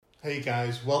Hey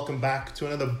guys, welcome back to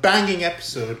another banging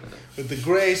episode with the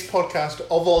greatest podcast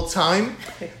of all time.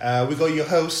 We got your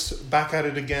host back at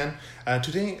it again.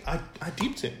 Today, I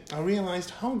deeped it. I realized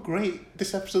how great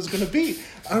this episode is going to be.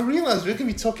 I realized we're going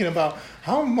to be talking about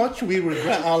how much we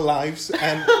regret our lives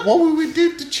and what we would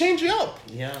do to change it up.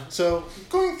 Yeah. So,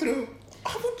 going through,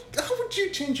 how would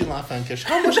you change your life, Ankesh?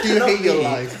 How much do you hate your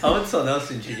life? I want someone else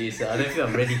to introduce it. I don't think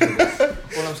I'm ready for this.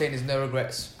 All I'm saying is no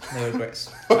regrets. No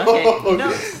regrets. Okay. Okay. No. No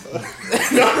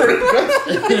regrets.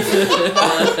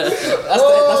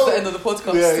 That's the end of the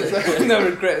podcast. Yeah, exactly. No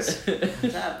regrets.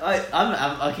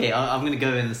 I'm okay. I'm gonna go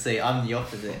in and say I'm the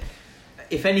opposite.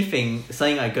 If anything,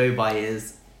 something I go by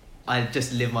is I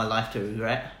just live my life to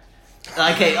regret.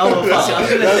 Okay. Oh, fuck. I was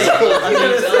gonna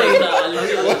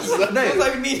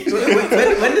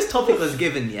say. When this topic was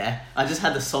given, I just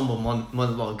had a somber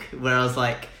monologue where I was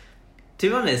like, to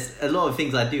be honest, a lot of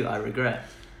things I do I regret.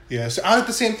 Yeah, so I had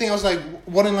the same thing. I was like,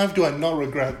 what in life do I not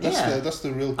regret? That's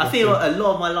the real question. I feel a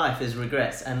lot of my life is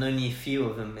regrets, and only a few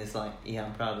of them is like, yeah,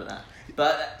 I'm proud of that.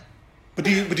 But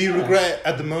do you regret it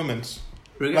at the moment?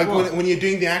 Regret like what? when you're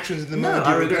doing the actions in the moment, I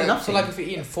do you regret nothing. So like if you're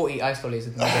eating 40 ice lollies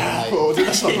in the middle of Oh, the night,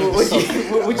 that's not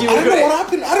good. would you I don't know regret? what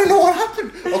happened. I don't know what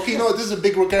happened. Okay, no, this is a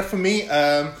big regret for me.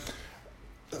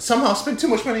 Somehow I spent too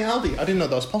much money in Aldi. I didn't know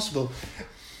that was possible.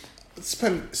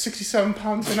 Spent £67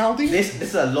 in Aldi. This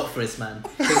is a lot for this man.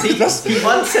 Because he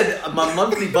once said my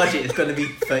monthly budget is going to be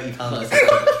 £30 or something.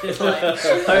 It's like,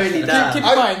 holy damn. Keep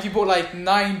in mind, you bought like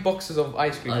 9 boxes of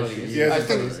ice cream lollies. Yeah, the Ice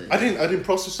thing lollies. is, I didn't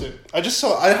process it. I just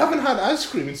saw. I haven't had ice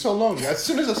cream in so long. As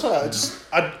soon as I saw it, Is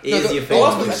your The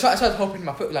last one, face. I started hoping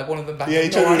I put like one of them back. Yeah,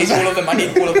 you No, I need tried- all of them. I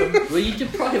need all of them. Were you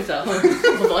deprived at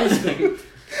home of ice cream?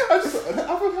 I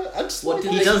just What like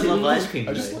did He ice does cream. love ice cream.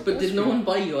 I just though. like But ice did no cream. one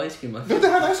buy you ice cream? I No, think. they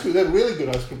had ice cream. They had really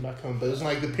good ice cream back home. But it was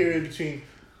like the period between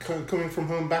coming from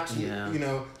home back to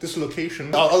this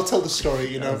location. I'll tell the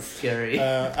story. That's scary.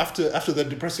 After the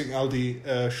depressing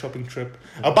Aldi shopping trip.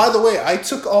 By the way, I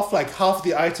took off like half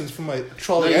the items from my No,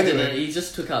 trolley you anyway. didn't. He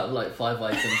just took out like 5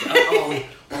 items.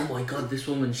 Oh my god, this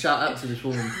woman! Shout out to this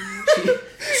woman.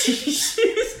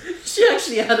 She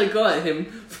actually had a go at him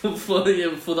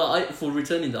for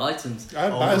returning the items. I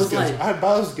had Oh, buyer's it was guilt. like- I had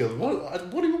buyer's guilt. What do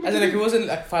you want me And to then like do? it wasn't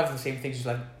like 5 of the same things, just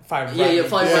like 5 Yeah, random.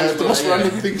 5 Yeah, random. the most yeah.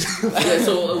 random things. Yeah,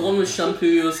 so one was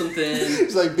shampoo or something.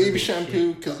 It's like baby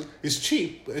shampoo because it's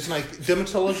cheap. It's like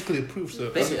dermatologically approved. So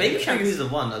Baby shampoo is the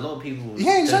one. A lot of people.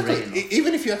 yeah, don't exactly. rate it.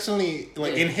 Even if you accidentally Yeah.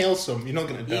 inhale some, you're not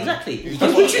gonna die. Exactly. You You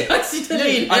can watch it.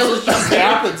 accidentally I inhaled saw- shampoo. It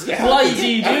happens. It Why happens. do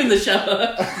you do in the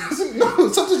shower?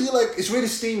 No, sometimes you're like, it's really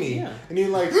steamy, Yeah. and you're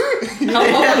like, How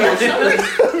hot are your showers?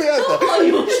 How hot are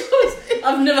your showers?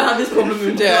 I've never had this problem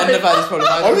in my Yeah, I've life. never had this problem.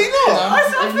 Are we not?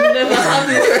 I've never had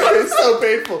this. It's so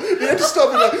painful. You have to stop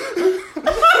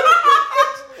it.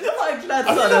 Like, I'm glad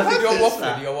I've never had You're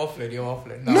this. You're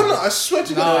waffling. no, I swear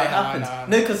to No, God. It happens.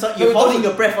 no. No, because you're holding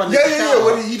your breath under the Yeah. shower.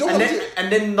 When you don't and have then,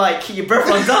 and then like your breath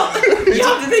runs up. You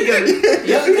have to take it.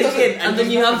 You have to take it in, And then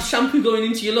you have shampoo going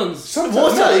into your lungs. Sometimes,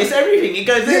 water. no, It's everything. It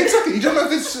goes yeah, in. exactly. You don't know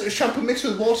if it's shampoo mixed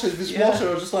with water, if it's water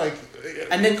or just like.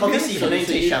 And then obviously you don't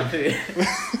take shampoo.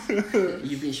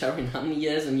 You've been showering how many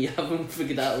years and you haven't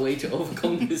figured out a way to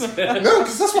overcome this? No,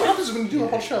 because that's what happens when you do a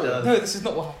hot shower. does. No, this is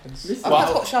not what happens. This- I've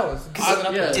had hot showers. This doesn't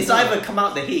happen. yeah. It's either come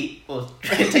out the heat or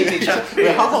take the shampoo.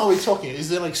 Wait, how hot are we talking? Is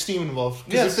there like steam involved?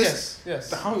 'Cause if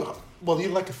Yes. How? Well, you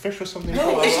like a fish or something? No,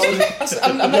 I was- it's just,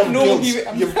 I'm You not have normal guilt. human.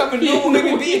 I'm You- a normal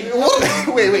human being.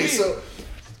 What? Wait.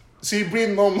 So you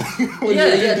breathe normally when Yeah,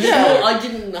 you're yeah. in the There's shower? no, I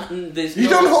didn't. There's You no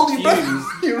don't hold your fumes.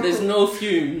 breath. You're- There's no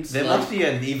fumes. There like- must be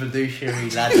an evolutionary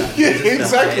ladder. Yeah,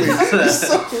 exactly. It's It's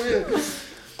so weird.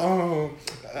 Oh,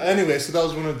 anyway, so that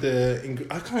was one of the.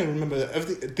 I can't even remember.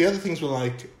 The other things were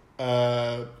like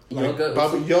Yogurt or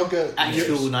something. yogurt.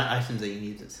 actual night items that you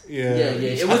needed. Yeah. Yeah. I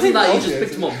It think wasn't like that he was just it.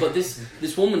 picked him up, but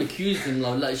this woman accused him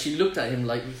like she looked at him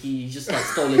like he just like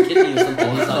stole a kidney or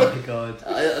something. He's Oh like, my god.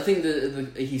 I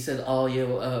think he said, oh yeah,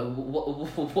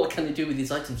 what can they do with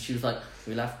these items? She was like,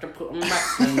 we'll have to put them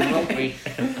back in the rubbery.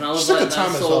 And I was She took like, the time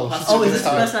that's as so well. She passive. took Oh, the is this the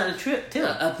time. person at the trip too?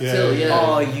 Up Yeah, till, yeah. yeah.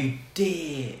 Oh, you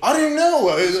did. I didn't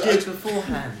know. Do it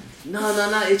beforehand. No,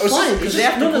 it's Oh, so- fine. because It's they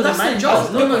have just, to no, call that's the their manager.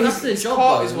 job. No, but that's their his job.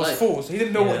 cart though, was like- full, so he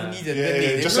didn't know what Yeah. he needed. Yeah, then yeah,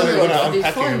 needed. just No, like no, when no, I'm it's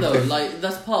unpacking fine though. everything. Like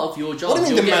that's part of your job. What do you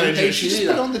mean You're the getting manager? paid She to just do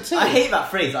put it that. on the till. I hate that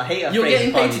phrase. I hate that You're phrase.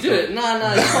 getting paid to do it.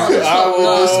 Nah, it's part of the I will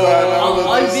job. this man, I will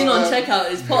I've this been on man.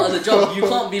 checkout. It's part of the job. You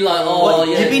can't be like, Oh, oh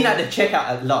yeah. You've been at the checkout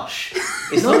at Lush.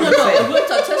 It's No, not no. the I same. worked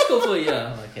at Tesco for a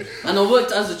year. Oh, okay. And I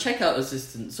worked as a checkout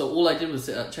assistant, so all I did was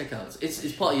sit at checkouts.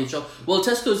 It's part of your job. Well,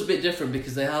 Tesco's a bit different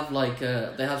because they have like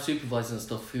they have supervisors and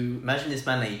stuff who. Imagine this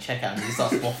man that you check out and he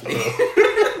starts waffling.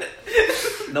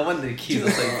 No wonder the queues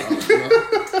are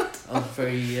so.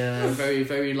 I was very,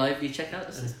 very lively checkout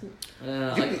assistant.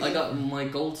 I got my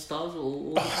gold stars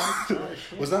all the time.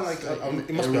 Was that like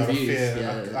it must be out of fear?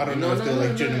 Yeah. I don't know if they're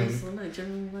like genuine.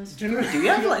 Genuine nice. Do we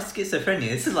have like schizophrenia?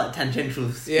 This is like tangential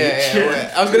speech.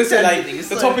 Yeah. I was gonna say like It's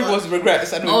the like- topic was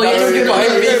regrets, and Oh, that yeah, was yeah, what I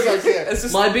yeah, mean. yeah. It's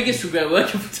just, My biggest regret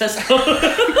working for Tesco.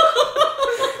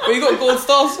 but you got gold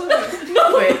stars.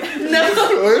 No way.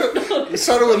 No.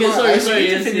 Started with Okay, my- sorry, I- sorry.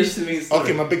 Yes, Finish yes. the main story.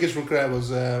 Okay, my biggest regret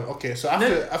was okay. So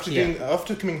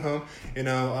after coming home, you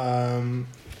know,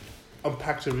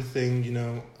 unpacked everything. You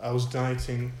know, I was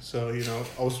dieting, so you know,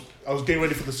 I was getting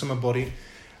ready for the summer body.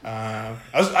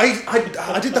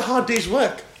 I did the hard day's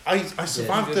work. I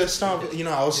survived the starve. You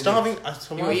know, I was starving. I You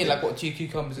survived. were eating like what 2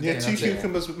 cucumbers a day? Yeah, and 2 that's it.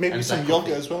 cucumbers, maybe And some black yogurt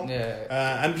coffee. as well.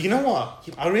 Yeah. And you know what?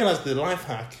 I realized the life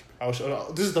hack.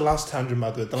 This is the last tangent,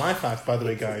 by the way. The life hack, by the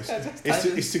way, guys,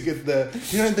 is to get the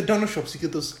in the donut shops. You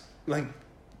get those like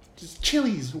just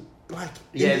chilies, like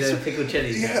Yeah, in the pickled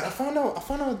chilies. yeah. I found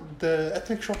out the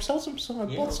ethnic shop sells them, so I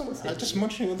Yeah, bought some. of course I they just do.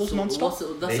 munching on those So non-stop.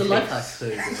 that's a life hack.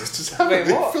 Just have Wait,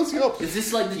 it. what? It fills you up. Is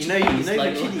this like the You know the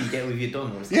like, chili you get with your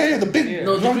Donald's. Yeah, the big. Yeah.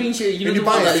 No, the long- green chili. You know When you the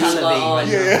buy one it, that you salad, like.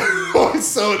 yeah. Yeah, yeah. Oh, it's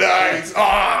so nice.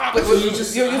 Ah. But So you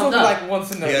just you're have talking that? like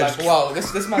once in a Yeah, like wow,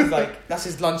 this man's like that's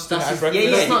his lunch, dinner, That's and his- breakfast. Yeah,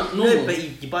 yeah. That's not normal. No,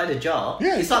 but you buy the jar.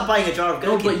 Yeah. It's like buying a jar of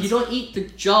No, gherkins. but you don't eat the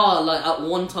jar like at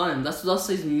one time. That's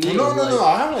his meal. No.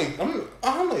 like,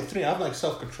 I have like 3. I have like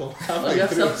self-control. I have Oh, like you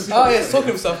have 3. Oh yeah, talking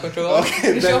of self-control. Okay,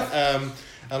 Finish then off.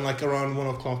 and like around 1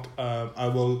 o'clock, I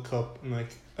woke up and like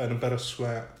in a bed of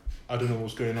sweat. I don't know what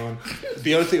was going on.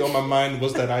 The only thing on my mind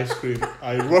was that ice cream.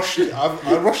 I rushed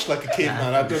like a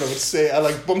caveman. I don't know what to say. I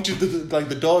like bumped into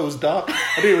the door. It was dark.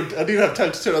 I didn't have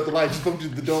time to turn out the light. Just bumped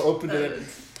into the door, opened it.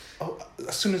 Oh,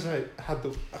 as soon as I had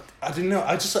I didn't know.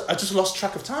 I just lost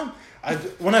track of time.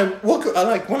 When I woke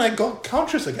up, when I got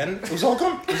conscious again, it was all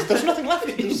gone. There's nothing left.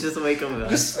 It You was just wake up with that.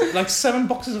 just like 7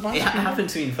 boxes of ice It cream. happened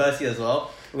to me in first year as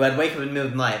well. Where I'd wake up in the middle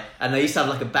of the night and I used to have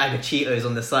like a bag of Cheetos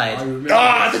on the I side. remember.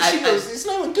 Ah, the I- Cheetos. It's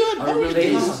not even good. I Why would you remember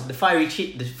do these. that? The fiery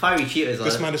Cheetos.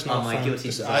 This are man is not my fan. guilty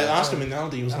I pleasure. asked him in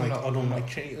Aldi. He was I'm like, not- I don't I'm like not.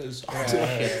 Cheetos. Yeah, I yeah,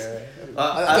 yeah, yeah. I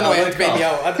don't know why you had to bait me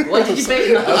out. Why did you bait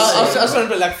me out? I was trying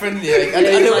to be like friendly. Like, I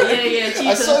Yeah, know.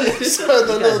 yeah, I saw the You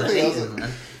little guys are thing. I was haters, like,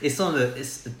 man. It's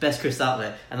the best crisps out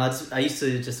there, and I used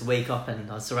to just wake up and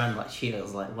I was surrounded by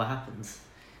Cheetos. Like, what happens?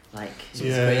 Like, it's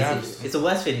Yeah, crazy. yeah. It's the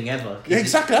worst feeling ever. 'Cause Yeah,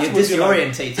 exactly, You're that's what you're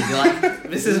like. disorientated. You're like,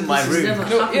 this isn't my This room. has never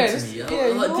No, happened yeah, to this- me. yeah, Like, you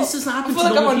know this doesn't I happen feel to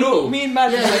like I'm normal a people. me and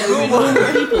Matt. Yeah, Like, with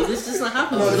normal people. This doesn't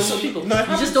happen No, to it's- normal people. no, it You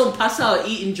happens- just don't pass out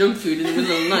eating junk food in the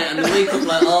middle of the night and then wake up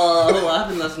like, oh, what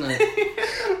happened last night?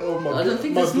 oh my I don't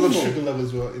think my that's blood normal. sugar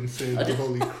levels were insane. I don't-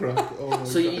 Holy crap! Oh my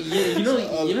So you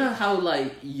God. know how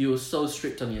like you're so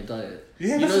strict on your diet.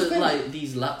 Yeah, You that's know the thing. like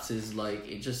these lapses like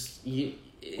it just you.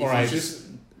 if All right, you just,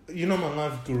 you know my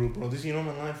life guru, bro. You know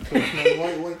my life coach,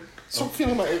 man. Why? Stop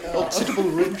feeling my occipital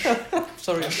ridge.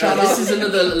 Sorry. Shout this out. is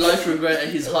another life regret.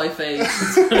 His high face.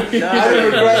 I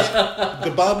regret.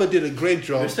 The barber did a great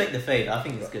job. Respect the fade. I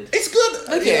think it's good. It's good.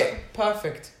 Okay,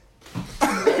 perfect.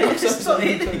 It's not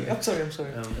anything. I'm sorry.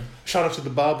 Shout out to the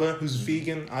barber who's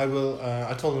vegan. I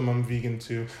told him I'm vegan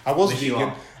too. I was Which you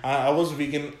vegan. are. I was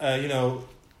vegan. You know,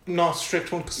 not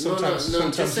strict one because sometimes no.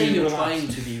 sometimes Just say you you're relax. trying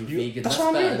to be vegan. that's That's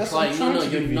what I mean, better. that's what I'm Trying. trying No, to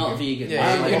be you're not vegan. vegan.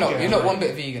 Yeah, I'm okay, you're not I'm one okay.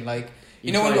 bit vegan. Like you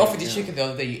You know when we tried, offered you yeah. chicken the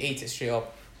other day, you ate it straight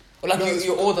up. Or like No,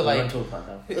 you order I like. won't talk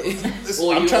about that.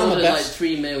 Or I'm you trying my order like best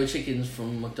 3 mayo chickens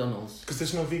from McDonald's. because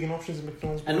there's no vegan options in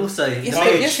McDonald's. And also, Yes, the there-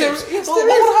 mayo yes, there- chips. yes, Oh, there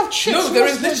why is. would I have chips? No, there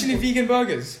is What's literally vegan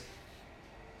burgers.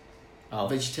 Oh.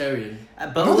 Vegetarian.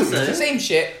 But No, It's the also, same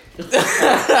shit. Oh.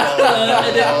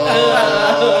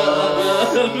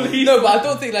 No, but I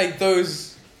don't think like those.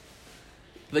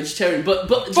 Vegetarian, but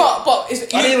But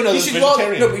it's, I didn't even know you it was should rather-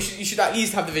 vegetarian. No, but you should at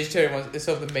least have the vegetarian ones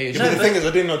instead of the mayo. Yeah, No, but the but thing is,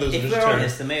 I didn't know there was if we're vegetarian.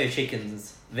 honest, the mayo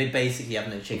chickens, they basically have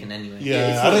no chicken anyway. Yeah,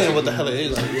 it's I don't not know what the chicken. hell it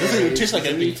is. Like, It doesn't even taste like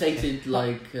it's a anything. mutated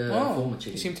like Wow, form of you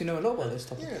chicken. seem to know a lot about this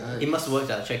topic. Yeah. It must have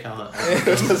worked out. Check out.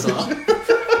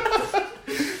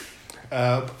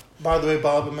 By the way,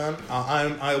 Barber man,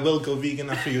 I will go vegan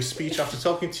after your speech. After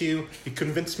talking to you, you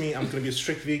convinced me I'm going to be a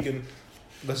strict vegan.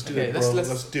 Let's do Okay, it, bro. let's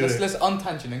Let's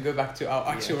untangent and go back to our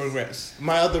actual Yes. regrets.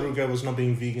 My other regret was not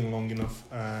being vegan long enough,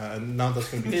 and now that's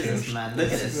going to be changed. Businessman,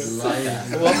 look at this. Lies.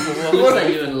 Waffle, It looks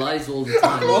like you and lies all the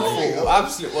time. waffle,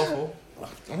 absolute waffle.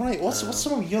 All right, what's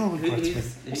some of your regrets? who's- man?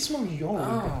 What's some of your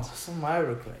Oh, regrets? some of my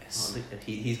regrets. Oh, look,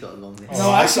 he's got a long list. No,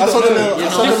 I I actually saw don't the know. little, You I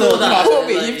know, saw I the saw little, that. I thought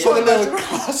me, Like, you I saw told the me little that.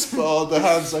 clasp of the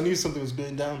hands. I knew something was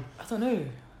going down. I don't know.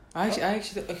 I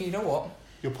actually, okay, you know what?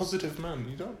 You're a positive man.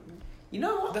 You don't. You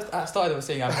know what? I started by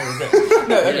saying I have no regrets.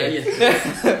 No, okay.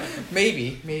 Yeah.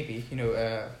 maybe, you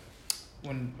know,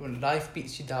 when life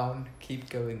beats you down, keep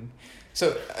going.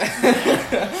 So,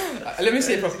 let me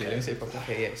say it properly.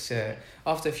 Okay, yes.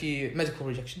 After a few medical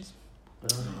rejections,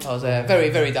 I was very,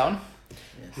 very down.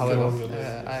 Yes. However,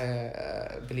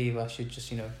 Yeah. I believe I should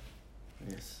just,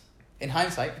 Yes. in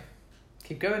hindsight,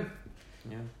 keep going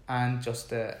Yeah. and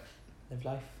just live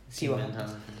life. See what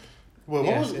happens. Well,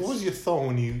 Yes, what was your thought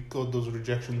when you got those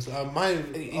rejections?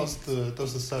 Mine was the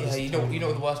saddest. Yeah, you know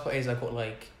what the worst part is. I got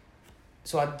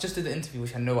so I just did the interview,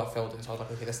 which I know I failed in. So I was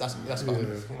like, okay, that's fine.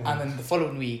 Yeah. And then the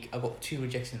following week, I got 2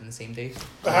 rejections in the same day.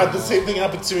 I had the same thing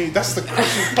happen to me. That's the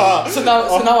crucial part. So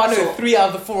now I know 3 out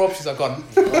of the 4 options are gone.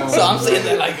 So I'm sitting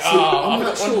there like, I'm I'm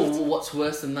not sure what's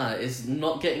worse than that. Is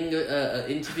not getting an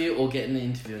interview or getting an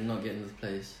interview and not getting the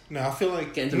place. No, I feel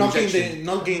like Getting the not rejection.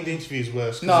 getting the interview is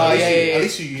worse. 'Cause No, at least yeah, you- yeah. At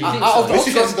least you Out at least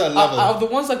you get to that level. Out of the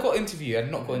ones I got interview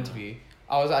and not got interview,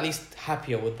 I was at least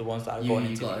happier with the ones that I got an You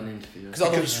interview. got an interview. Because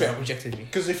others straight up rejected me.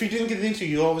 Because if you didn't get the interview,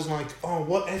 you're always like, oh,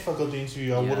 what if I got the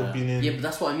interview? I would have been in. Yeah, but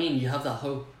that's what I mean. You have that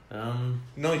hope. No,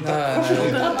 No, that's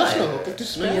not hope. It's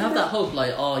despair. No, you have that hope.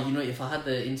 Like, if I had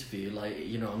the interview,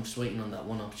 I'm just waiting on that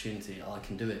one opportunity. I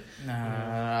can do it.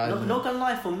 Nah. Not gonna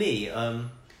lie, for me,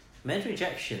 med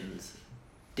rejections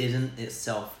didn't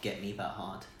itself get me that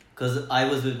hard. Because I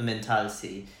was with the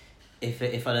mentality, if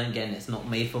I don't get it, it's not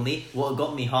made for me. What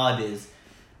got me hard is,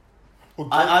 What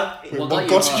What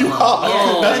got you hard?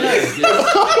 Oh, No, no. yes,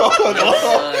 yes.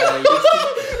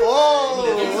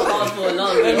 Oh! Hard for a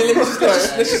lot.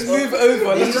 Let's just move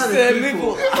over. Let's just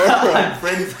move. I'm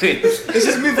friends with. Let's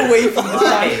just move away from this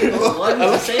man. Why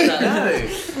would you say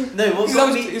that? No, what He's got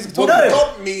always- me? he's What No.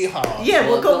 got me hard? Yeah,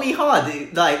 what got me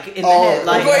hard? Like in the Oh, head,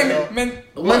 like. What got him meant?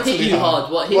 What hit you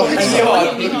hard? What hit What you hit you hard? hard?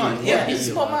 What hit you hard? Yeah, What hit It's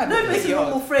you not hard? mad. No, but it's a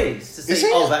normal phrase to say, Is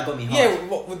it? "Oh, that got me hard." Yeah,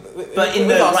 with but in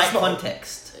with the us, right it's not-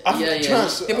 context. Yeah, yeah. Yeah,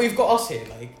 but we've got us here.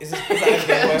 Like, is that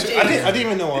anything I didn't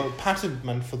even know what patent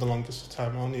meant for the longest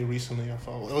time. Only recently I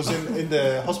found it was in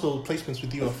the hospital placements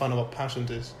with you. I found out what patent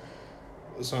is.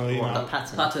 So you What, know, a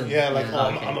pattern? Pattern. yeah, like Yeah. oh,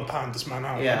 okay. I'm a patent this man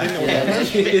out. Yeah. I didn't know what that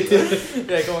meant.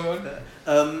 Yeah, go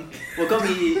on. What got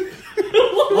me?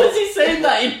 What was he saying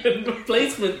that in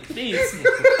replacement, please?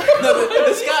 No,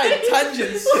 this guy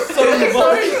tangents. Sorry.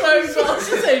 I was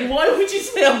just saying, why would you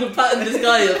say I'm the pattern this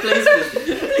guy at placement?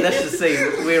 Let's just say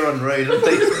we're on road.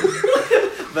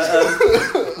 But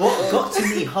what got to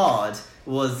me hard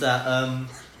was that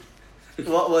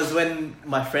what was when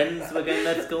my friends were going to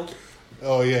med school.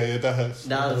 Oh yeah, that hurts.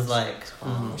 That was like,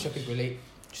 I wish I could relate.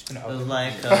 Just been it out. was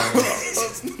like,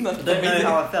 I don't know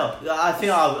how I felt. I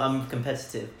think I'm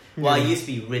competitive. Well, I Yeah. used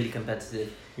to be really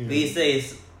competitive. Yeah. These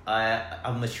days,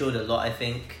 I've matured a lot. I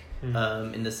think,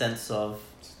 Mm. in the sense of,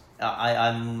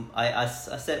 I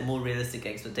set more realistic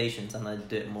expectations and I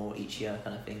do it more each year,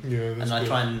 kind of thing. Yeah, that's And I good.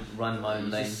 try and run my You own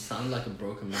lane. just sound like a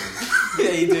broken man. Yeah,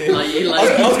 you do. Like, you I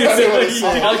was gonna say what it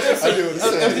sounds. I was just I do what it I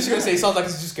was says. just gonna say, it sounds like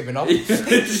he's just giving up. It's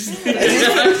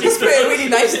He's put it really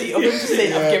nicely. I'm just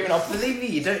saying, I'm Yeah. giving up. Believe me,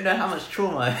 you don't know how much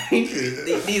trauma I've been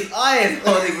through. These eyes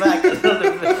holding back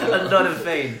are not in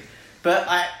vain. But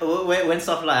when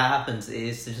stuff like that happens,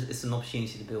 it's an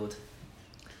opportunity to build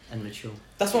and mature.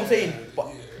 That's what I'm saying. But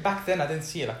back then, I didn't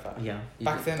see it like that. Yeah.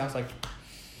 Back then, I was like,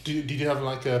 Did you have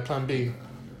like a plan B?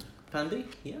 Plan B?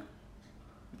 Yeah.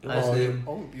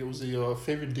 It was your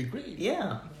favorite degree.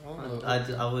 Yeah. Oh.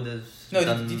 I would have. no,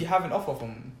 done, did you have an offer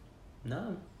from?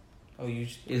 No. Oh, you.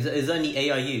 Just, It's only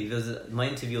AIU. My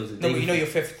interview was a no, day but you know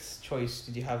before. your 5th choice.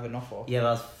 Did you have an offer? Yeah, that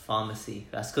was pharmacy.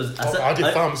 That's because I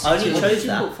did pharmacy I only too. Why did chose you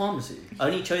that. put pharmacy? I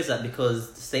only chose that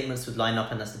because the statements would line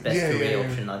up, and that's the best Yeah, career yeah, yeah.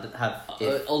 option I'd have.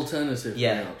 If, Alternative.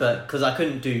 yeah, but because I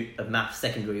couldn't do a math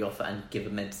secondary offer and give a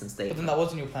medicine But then statement. that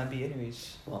wasn't your plan B,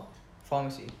 anyways. What?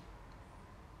 Pharmacy.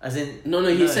 As in, No,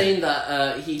 he's saying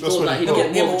that he That's thought what that he he'd get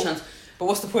thought. more Yeah, of a but- chance. But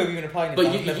what's the point of even applying? But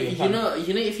if that was never your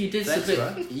plan? if you did Thanks, submit,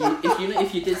 right?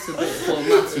 if you did submit for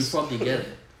maths, you'd probably get it.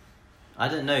 I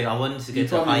don't know. I wanted to go You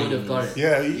to high probably would have got unis. it.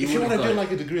 Yeah, You if you would've want to got do it.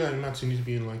 like a degree like maths, you need to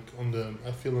be in like on the.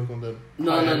 I feel like on the.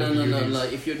 No. high-end degrees.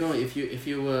 Like if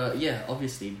you were, yeah,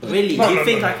 obviously. But Really? No, do you no,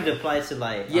 think no, I no. could apply to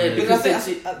like? Yeah, I don't know, Because because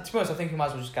to be honest, I think you might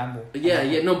as well just gamble.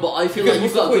 Yeah, no, but I feel Because like you've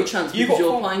what's got the a good point? chance You because got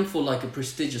you're form- applying for like a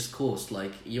prestigious course,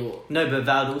 like you're. No, but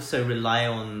that would also rely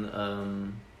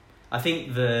on. I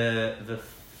think the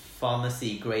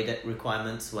pharmacy grade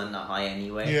requirements weren't that high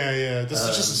anyway. Yeah. This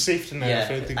is just a safety net. Yeah,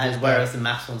 If anything and goes whereas bad. the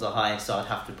maths ones are high, so I'd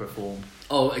have to perform.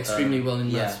 Oh, extremely well in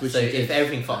Yeah, maths. Which so you if did.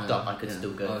 everything fucked up, I could Yeah.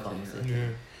 still go to Okay, pharmacy. Yeah,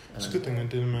 it's a good thing I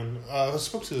did, man. I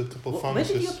spoke to a couple of Where did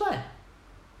you pharmacists. apply?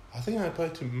 I think I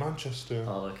applied to Manchester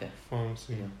Oh, okay.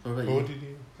 Pharmacy. Yeah. What about What you? did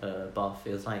you? Bath.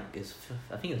 It was like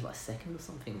I think it was like second or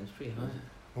something. It was pretty high.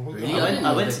 Oh, Really? I I didn't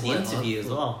went know to they the went interview hard.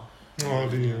 as well. Oh,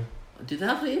 did you? Did they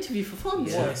have an interview for fun?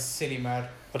 Yeah, it's silly mad.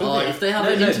 I don't think If they have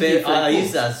No, an no, interview but for I a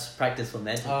used it course. as practice for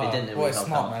med. It didn't Well, really it's help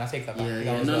smart, out. man. I take that back. Yeah, That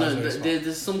yeah, was- no, that was no. very smart.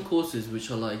 There's some courses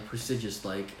which are like prestigious,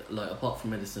 like apart from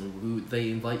medicine, who they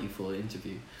invite you for an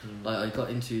interview. Like I got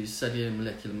into cellular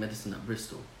molecular medicine at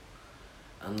Bristol,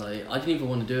 and like I didn't even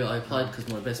want to do it. I applied because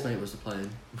my best mate was applying,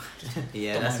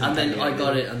 Yeah, that's and then yeah, I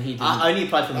got yeah. it, and he didn't. I only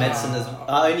applied for medicine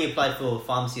I only applied for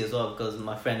pharmacy as well because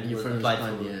my friend Your was friend was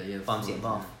applied applying, for yeah, pharmacy in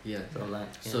Bath. Yeah. So like,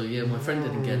 yeah. So yeah, my friend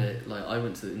didn't get it. Like I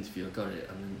went to the interview, I got it,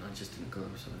 and then I just didn't go.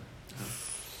 So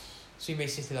So you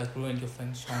basically like ruined your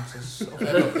friend's chances of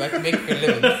ever, like making a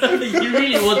living. you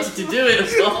really wanted to do it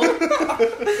as well.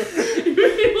 You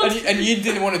really wanted And you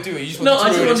didn't want to do it. You just No, wanted I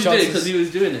to just ruin wanted his to do it chances. because he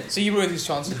was doing it. So you ruined his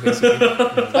chances basically.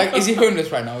 Like, is he homeless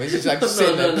right now? Is he just like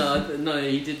sitting there? No.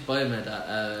 He did biomed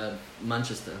at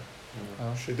Manchester.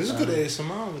 Oh. Shit, this is good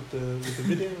ASMR with the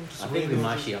video. I think we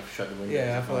might actually have to shut the window.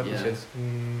 Yeah, I feel like we Yeah. should.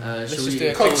 Let's just do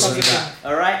a quick quick summary.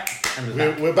 Alright, and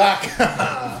We're back.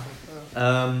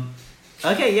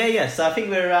 Okay, yeah. So I think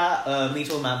we're at me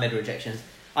talking about med rejections.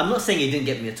 I'm not saying it didn't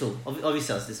get me at all.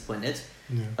 Obviously, I was disappointed.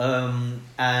 Yeah.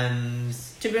 And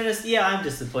to be honest, yeah, I'm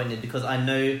disappointed because I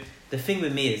know the thing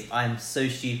with me is I'm so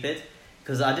stupid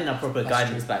because I didn't have proper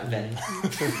guidance back then.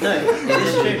 No, it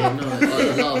is true. No,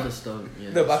 a lot of us don't.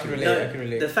 Yeah, No, but I can relate. No, I can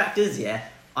relate. the fact is, yeah,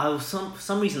 I was for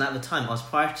some reason at the time I was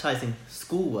prioritizing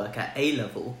schoolwork at A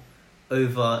level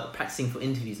over practicing for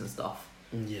interviews and stuff.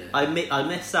 Yeah. I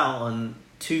missed out on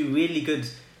two really good.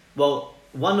 Well,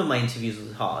 one of my interviews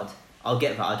was hard. I'll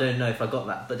get that. I don't know if I got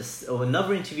that, but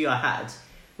another interview I had,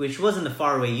 which wasn't a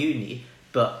faraway uni,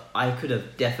 but I could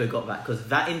have defo got that because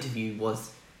that interview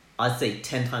was, I'd say,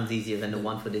 10 times easier than the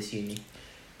one for this uni.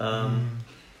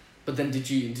 But then did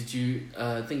you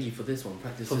thingy for this one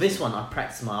practice? For this one, I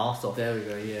practiced my arse off. There we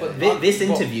go. Yeah. But- This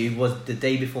interview was the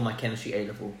day before my chemistry A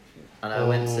level, and I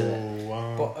went to it.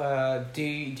 Wow. But do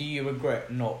you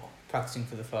regret not practicing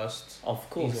for the first Of easy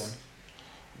course. one?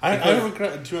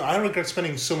 I regret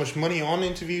spending so much money on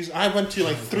interviews. I went to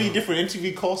like 3 different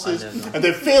interview courses, I know. and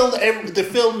they failed. They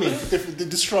failed me. They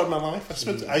destroyed my life.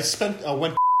 I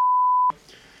went.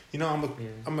 You know, I'm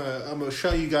gonna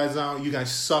show you guys out. You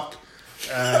guys suck.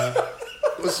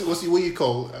 What you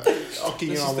call? Okay,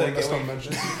 you know, I won't. Let's not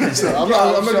mention. So I'm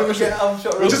not gonna mention.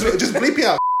 Just bleep it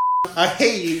out. I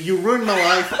hate you. You ruined my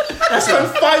life. I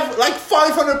spent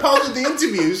 £500 at the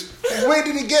interviews. Where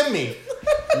did it get me?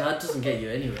 No, it doesn't get you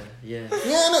anywhere. Yeah.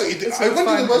 Yeah, no. I went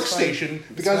fine, to the it's workstation.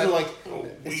 The It's guys fine. were like,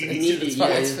 You need it. it's fine,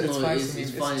 Yeah, it's no, fine it's for me.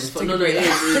 fine. It's It's fine. No, no,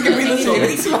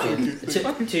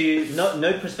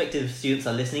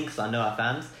 To listening because I know our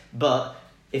fans, but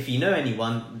if you know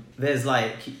anyone, there's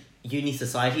like uni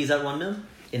societies that run them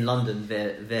in London.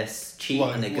 They're cheap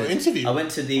What, and they're what good. interview? I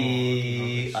went to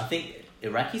the Oh, I think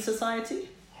Iraqi society.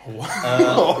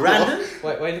 wow. Random.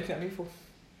 Why are you looking at me for?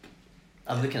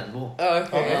 I'm looking at more. Oh,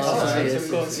 okay. yes,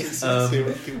 Of course.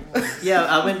 Yeah,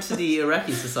 I went to the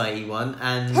Iraqi society one,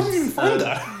 and How did you find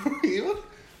that?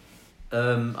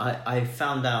 I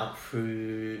found out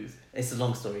through. It's a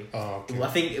long story. Oh, okay. I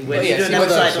think But when yeah, you do see an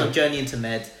what episode that- on Journey into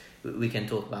Med, we can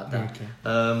talk about that. Okay.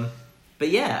 But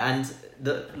yeah, and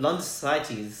the London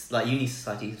societies, like uni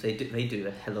societies, they do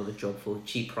a hell of a job for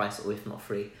cheap price or if not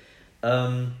free.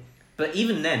 But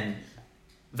even then,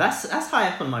 that's high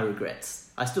up on my regrets.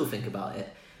 I still think about it,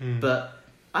 but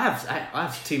I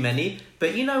have too many.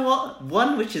 But you know what?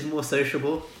 One which is more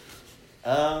sociable.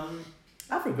 I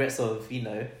have regrets of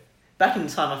back in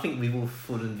time. I think we've all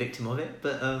fallen victim of it,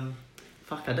 but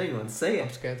fuck, I don't even want to say I'm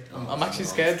it. scared. I'm actually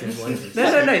scared. No.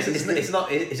 It's not.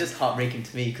 It's just heartbreaking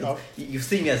to me because you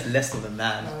see me as less of a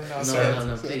man.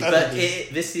 No, please. But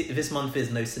this month is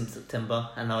No Simp September,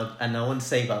 and I want to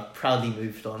say that I've proudly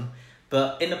moved on.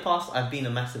 But in the past, I've been a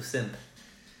massive simp.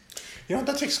 You know,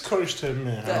 that takes courage to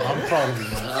admit. I'm proud of you,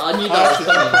 man. I knew that was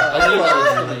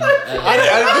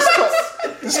coming.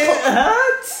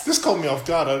 This caught me off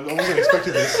guard. I wasn't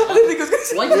expecting this. I didn't think I was going to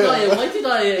say. Why did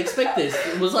I expect this?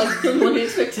 Was I the one who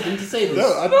expected him to say this?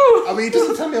 No, I mean, he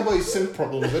doesn't tell me about his simp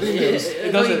problems. I didn't know this.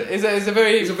 It doesn't. It's a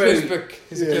very closed book.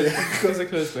 It's Yeah. a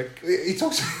closed book. He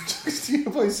talks to you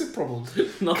about his simp problems.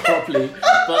 Not properly,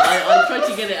 but I tried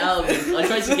to get it out of him. I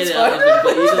tried to get it out of him,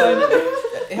 but you know,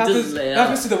 It doesn't lay it out.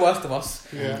 happens to the worst of us.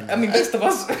 Yeah. I mean, best of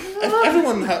us.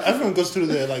 Everyone goes through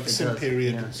their like It simp does,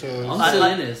 period. yeah. So I'm still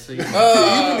in it. So even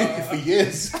if for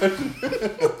years.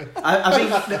 I think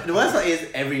the worst part is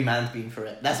every man's been through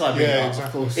it. That's why I bring it Yeah, up.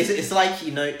 exactly. It's like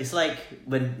it's like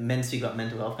when men speak about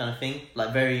mental health kind of thing.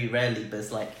 Like very rarely, but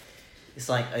it's like It's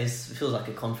like it feels like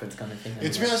a conference kind of thing.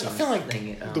 To be honest, I feel like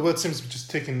the word Sims just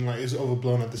taken like is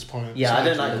overblown at this point. Yeah, I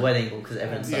don't like the word angle because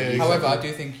everyone's like. Yeah, However, I do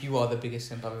think you are the biggest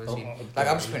simp I've ever seen. Like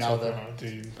I'm just putting out there.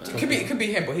 It could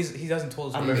be him, but he doesn't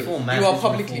told us. I'm reformed, man.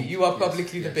 You are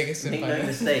publicly the biggest simp. Make no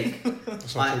mistake.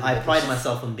 I pride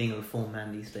myself on being a reformed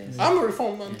man these days. I'm a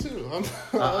reformed man too.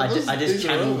 I just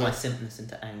channel my simpness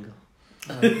into anger.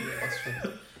 That's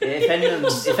true. If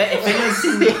anyone's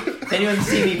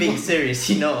seen me being serious,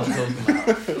 you know what I'm talking about.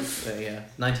 But yeah,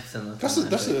 90% of the time.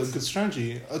 That's a good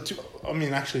strategy. I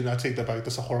mean, actually, I take that back.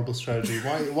 That's a horrible strategy.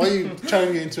 Why are you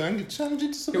channeling it into anger? Challenge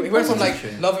it to something. He went from like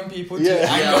loving people to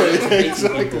anger.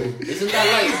 Exactly. Isn't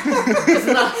that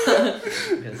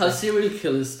how serial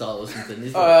killers start or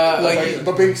something?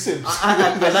 But being Sims.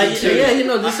 I like to. Yeah,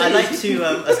 I like to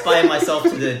aspire myself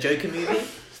to the Joker movie.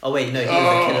 Oh wait, no, he was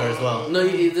a killer as well. No,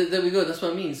 there we go. That's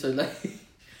what I mean. So like,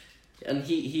 and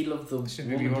he loved the woman.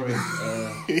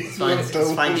 It's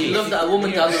fine. He loved that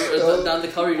woman down the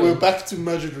corridor. We're back to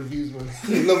murdered reviews, man.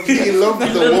 He loved the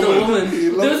woman.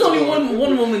 There was only one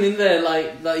woman in there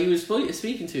like that he was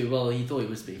speaking to. Well, he thought he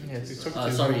was speaking. Yes.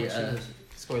 Sorry.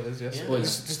 Spoilers, yes. Yeah.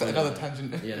 Spoilers. Just another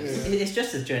tangent. Yeah. It's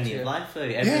just a journey of life, though.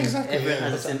 Exactly. Everyone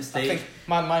has a simp I stage. think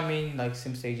my main like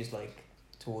sim stage is like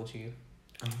towards you.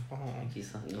 Thank you,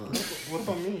 son. What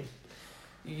about me?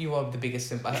 You are the biggest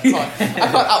simp. I can't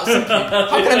out simp you.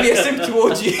 How can I be a simp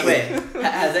towards you? Wait,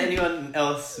 has anyone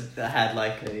else had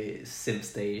like a simp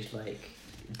stage? Like,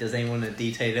 does anyone want to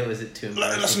detail it, or is it too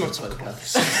embarrassing? Let's not talk about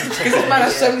this. Because this man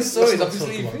has so many stories. Let's not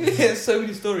Obviously, talk about he has so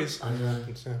many stories.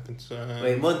 Happens.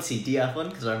 Wait, Monty, do you have one?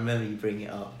 Because I remember you bring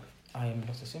it up. I am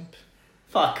not a simp.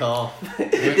 Fuck off.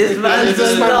 This man's a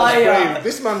was liar. brave.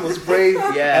 This man was brave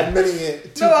admitting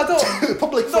it to I don't.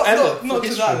 public forever. Not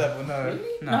to that level, no. Really?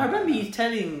 No, I remember you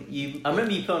telling you. I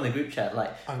remember you put on the group chat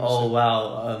like, Oh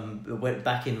wow, went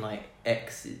back in like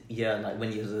X year, like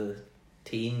when he was a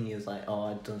teen, he was like,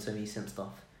 oh, I've done so many simp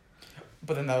stuff.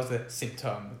 But then that was the simp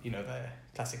term, the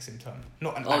classic simp term,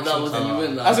 not an. Oh, that was you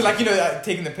went. I was like,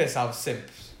 taking the piss out of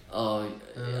simps. Oh,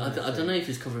 I don't know if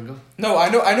he's covering up. No, I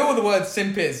know what the word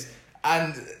simp is,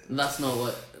 and that's not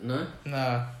what. No,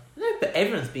 but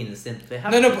everyone's been a simp.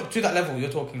 No, but to that level, you're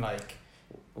talking like.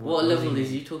 What level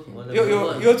is you talking?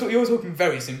 You're talking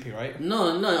very simpy, right?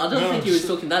 No, I don't think he was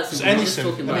talking that simple. Any just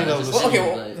simp. talking I mean, about.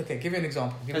 Okay, give me an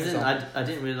example. I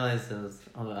didn't realise there was.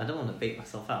 Oh, I don't want to bait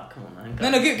myself out. Come on,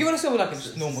 man. No, give us like a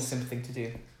normal simp thing to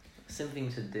do.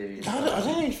 Something to do. I don't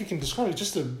know if you can describe it.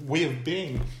 Just a way of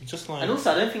being. Just like. And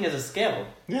also, I don't think there's a scale.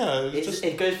 Yeah,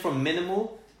 it goes from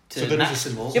minimal to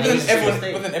maximal. Yeah, but then everyone.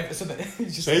 There's a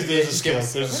scale.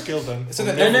 There's a scale then. So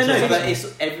then no. But it's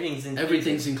everything's included.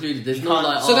 Everything's included. There's no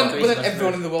like. So then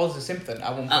everyone in the world is a simp then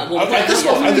at one point. At this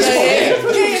point.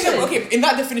 Yeah. Okay, in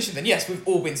that definition, then yes, we've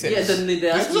all been simps. Yeah, then they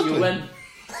ask you when.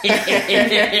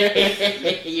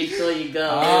 You thought you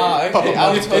go. Okay.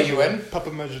 I'll tell you when.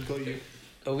 Papa Magic got you.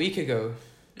 A week ago.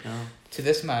 To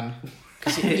this man.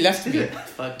 Because he left me.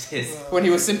 Fuck this. When he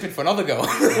was simping for another girl.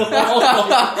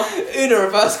 In a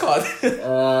reverse card.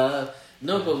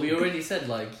 No, but we already said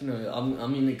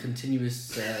I'm in a continuous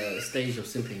stage of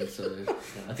simping, so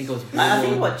I think I was. I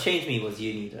think what changed me was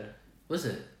uni though. Was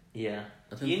it? Yeah.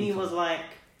 Uni was like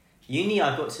uni.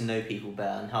 I got to know people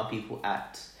better and how people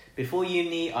act. Before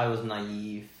uni, I was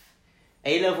naive.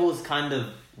 A levels kind of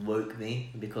woke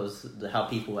me because how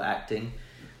people were acting.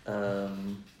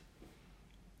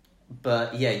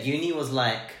 But yeah, uni was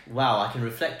like, wow, I can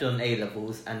reflect on A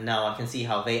levels and now I can see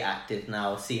how they acted.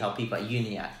 Now see how people at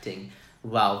uni acting.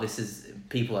 Wow,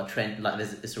 people are trend, like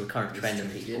it's a recurrent trend in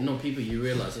people. Yeah, no, people, you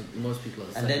realise that most people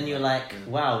are. And then you're like,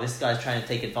 wow, this guy's trying to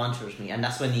take advantage of me, and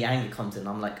that's when the anger comes in.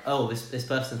 I'm like, oh, this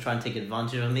person's trying to take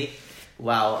advantage of me.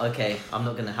 Wow, okay, I'm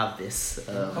not gonna have this.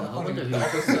 I wonder who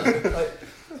was that.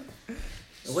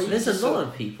 There's a lot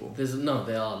of people. There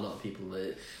are a lot of people.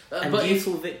 And but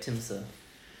useful victims, sir.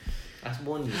 That's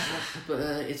one you. But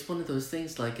it's one of those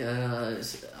things. Like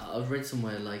I've read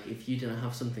somewhere, like if you didn't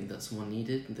have something that someone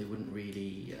needed, they wouldn't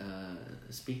really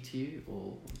speak to you.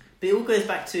 Or but it all goes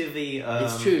back to the.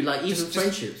 It's true. Like even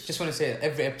friendships. Just want to say,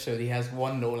 every episode he has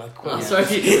one quote. I'm sorry.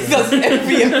 He does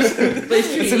every episode. But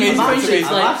it's true. It's amazing.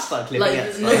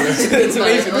 It's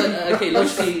amazing. Okay,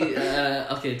 logically,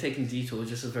 taking detour,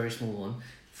 just a very small one.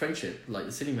 Friendship, like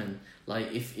the City Men,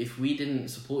 like if we didn't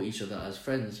support each other as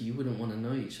friends, you wouldn't want to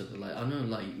know each other. Like I know,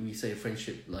 like we say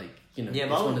friendship, like yeah, it's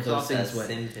one of those things where.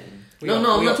 Simping. I'm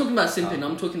not talking about simping.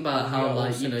 I'm talking about how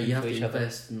you have to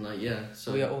invest and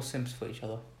So we are all simps for each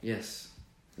other. Yes.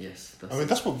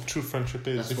 That's what true friendship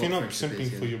is. If you're not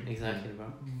simping for your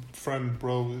friend,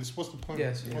 bro, what's the point?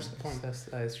 Yes, what's the point?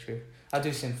 That is true. I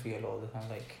do simp for you a lot of the time.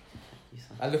 Like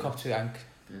I look up to Ank.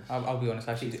 Yes. I'll be honest.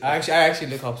 I actually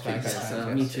look up to Anchor.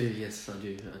 Yes, me too. Yes, I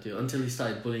do. Until he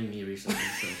started bullying me recently.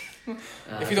 So,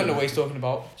 If you don't know what he's talking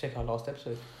about, check our last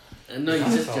episode. no,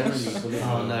 he's just generally bullying.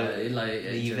 Oh,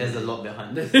 no. There's a lot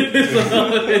behind it.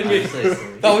 I'm so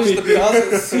sorry. That was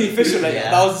the superficial layer.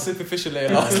 Yeah. That was the superficial layer.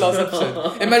 That was the last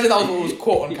episode. Imagine that was what was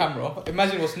caught on camera.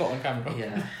 Imagine what's not on camera.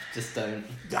 Yeah, just don't.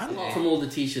 From all the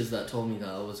teachers that told me that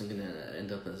I wasn't gonna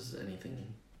end up as anything.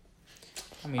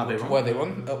 I mean, Are they wrong? were they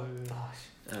wrong? Oh.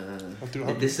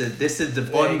 This is the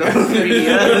bond of 3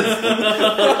 years.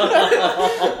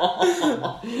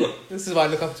 This is why I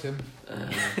look up to him.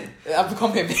 I've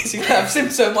become him basically. I've seen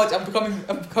so much. I'm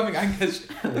becoming Anchor's.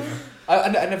 I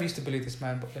never used to bully this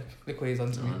man, but look what he's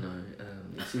done to me. No,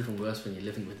 it's even worse when you're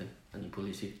living with him and he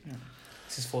bullies you. Yeah.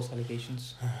 This is false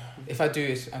allegations. If I do,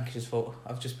 it's Anke's fault.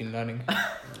 I've just been learning.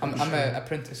 I'm an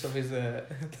apprentice of his.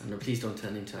 No, please don't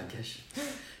turn into Ankesh.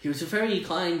 He was a very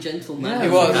kind, gentle man. Yeah, he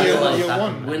was. You're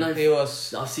one. When I've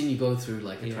seen you go through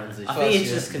like a transition. I think it's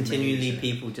First, just continually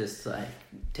people just like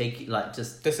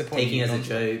just disappointing taking it as a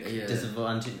joke, Yeah.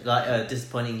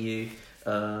 disappointing you,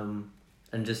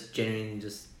 and just genuinely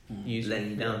just letting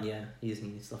you down. Yeah,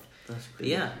 using your stuff. That's But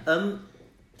crazy. yeah,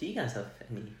 do you guys have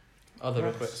any? other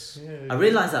regrets. I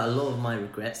realise that a lot of my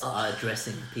regrets are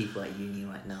addressing people at uni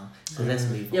right now. So let's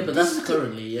move on. Yeah, but that's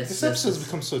currently yes. This episode's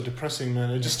become so depressing,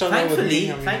 man. It just started out with me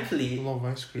having thankfully, a lot of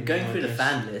ice cream. going through the Yes.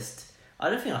 fan list,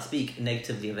 I don't think I speak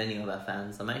negatively of any of our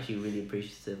fans. I'm actually really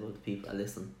appreciative of the people that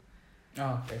listen.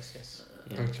 Oh yes.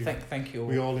 Yeah. Thank you. Thank you.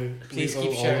 We all Please we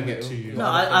keep all sharing owe it. to you. No,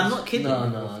 I'm not kidding.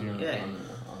 No. Yeah. I know.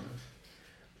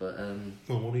 But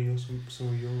Well, what are some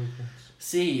of your regrets?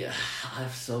 see, I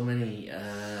have so many.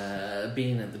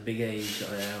 Being at the big age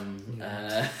I am. Do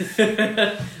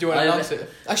you want to I- announce it?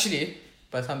 Actually,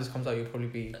 by the time this comes out, you'll probably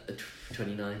be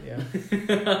 29.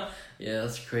 yeah. Yeah,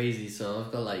 that's crazy. So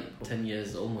I've got like 10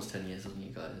 years, almost 10 years on you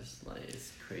guys. Like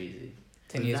it's crazy.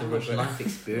 10 years that of much regret. life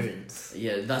experience.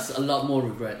 Yeah, that's a lot more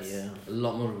regrets. Yeah. A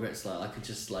lot more regrets. Like I could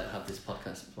just like have this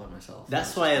podcast by myself.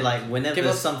 That's why, like, whenever Give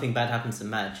us- something bad happens to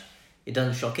Madge, it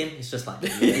doesn't shock him. It's just like, yeah,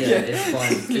 it's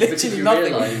fine. It's because Literally you nothing.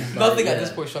 realise, like, Nothing yeah. at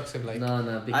this point shocks him. Like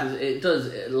No, because it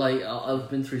does. Like I've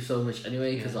been through so much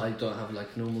anyway. Because I don't have like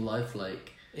a normal life.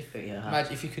 Like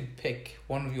imagine if you could pick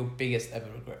one of your biggest ever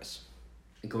regrets.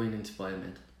 going into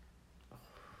biomed.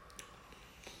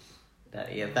 that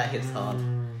hits hard.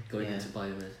 Going Yeah. into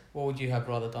biomed. What would you have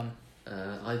rather done?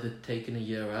 Either taken a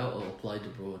year out or applied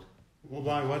abroad. Well,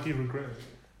 why do you regret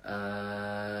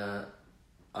it?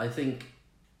 I think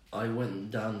I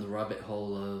went down the rabbit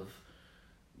hole of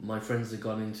my friends had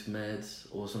gone into meds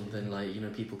or something, like, you know,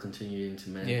 people continue into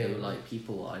med. Yeah. They were like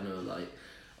people I know, like,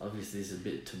 obviously this is a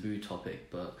bit taboo topic,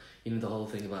 but you know the whole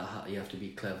thing about how you have to be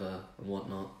clever and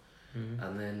whatnot. Mm-hmm.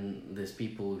 And then there's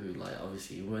people who like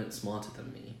obviously weren't smarter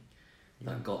than me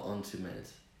that got onto med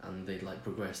and they like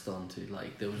progressed on to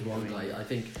like there was one guy, I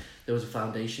think there was a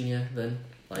foundation year then,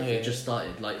 like it just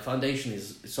started, like foundation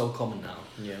is so common now,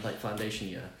 like foundation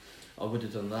year. I would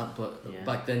have done that, but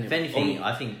back then if anything,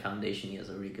 I think foundation year is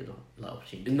a really good like,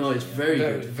 opportunity. no, it's very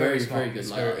good, very smart. good.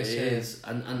 It's Like very- it is,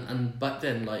 and back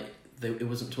then like it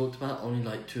wasn't talked about. Only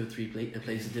like 2 or 3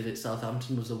 places did it.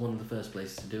 Southampton was one of the first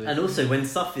places to do it. And also, when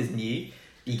stuff is new,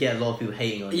 you get a lot of people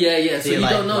hating on it. Yeah. So you're you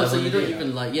like, don't know. I So wanna you don't do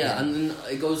even like. Yeah, and then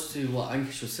it goes to what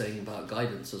Ankish was saying about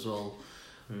guidance as well.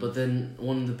 But then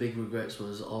one of the big regrets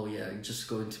was, just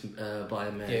go into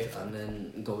biomed and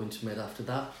then go into med after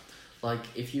that. Like,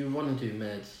 if you want to do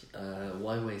med,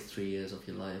 why waste 3 years of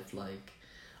your life? Like,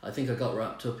 I think I got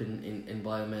wrapped up in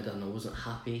biomed and I wasn't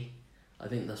happy. I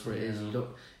think that's what it is. You don't.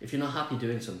 If you're not happy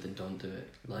doing something, don't do it.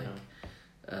 Like,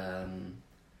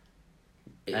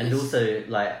 and also,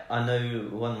 like, I know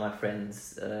one of my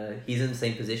friends, he's in the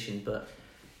same position, but,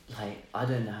 like, I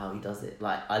don't know how he does it.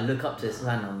 Like, I look up to this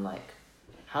man and I'm like,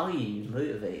 how are you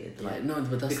motivated? Like, no,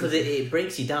 but that's because it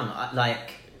breaks you down.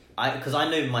 Because I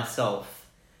know myself,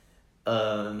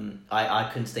 I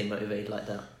couldn't stay motivated like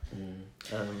that.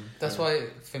 That's why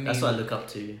for me. That's why I look up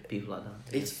to people like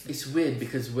that. It's weird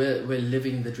because we're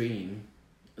living the dream,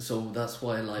 so that's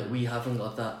why like we haven't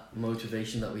got that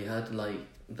motivation that we had. Like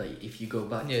if you go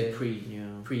back to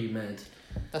pre med.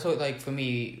 That's what, like, for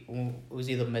me, it was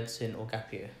either medicine or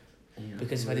gap year. Yeah,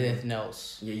 Because if I did anything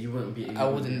else, you wouldn't be. I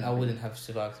wouldn't have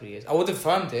survived 3 years. I would have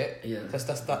farmed it. Yeah.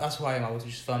 That's why I would have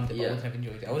just farmed it. But I wouldn't have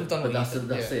enjoyed it. I would have done. But what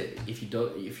that's it. If you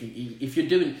don't, if you're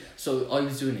doing, so I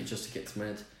was doing it just to get to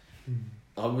med.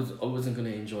 I wasn't gonna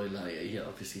enjoy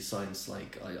obviously science,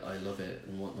 like I love it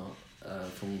and whatnot.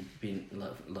 From being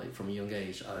like from a young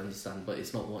age, I understand, but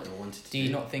it's not what I wanted to do. Do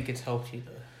you not think it's helped you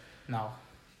though? Now.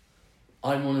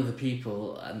 I'm one of the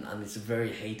people, and it's a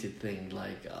very hated thing.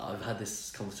 Like I've had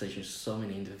this conversation with so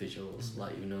many individuals,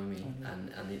 like you know me,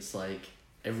 and it's like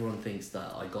everyone thinks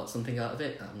that I got something out of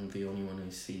it. I'm the only one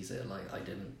who sees it. Like I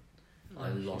didn't. I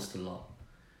lost a lot,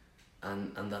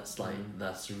 and that's like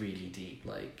that's really deep.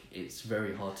 Like it's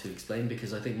very hard to explain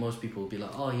because I think most people will be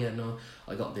like, oh yeah, no,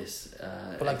 I got this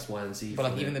But like, X, Y, and Z. But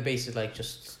like from even it. the basic like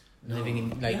just No. living in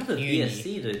You like have a uni.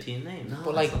 BSc though to your name. No.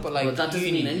 But like But that doesn't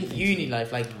uni, mean anything to uni me.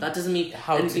 life like That doesn't mean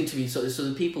How anything to- to me. So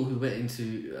the people who went into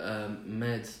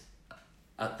med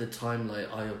at the time, like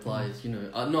I applied, you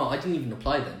know, no, I didn't even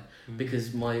apply then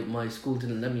because my school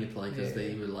didn't let me apply because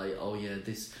they were like, oh yeah,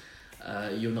 this,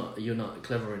 you're not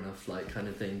clever enough, like kind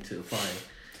of thing to apply.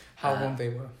 how wrong they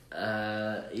were.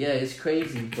 Yeah, it's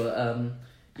crazy, but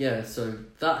yeah, so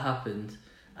that happened,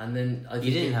 and then I You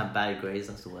think didn't have bad grades.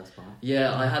 That's the worst part.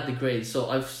 Yeah, I had the grades, so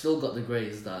I've still got the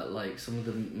grades that like some of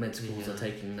the med schools Yeah. are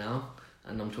taking now,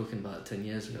 and I'm talking about 10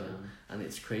 years ago, and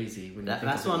it's crazy when you think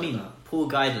That's of it what I like mean. that. Poor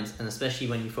guidance, and especially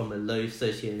when you're from a low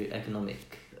socioeconomic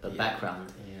background.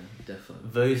 Yeah, definitely.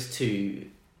 Those two,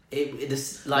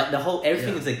 it's like the whole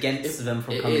everything is against them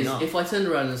from It coming is. up. If I turned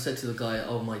around and said to the guy,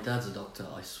 "Oh, my dad's a doctor,"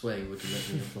 I swear he wouldn't let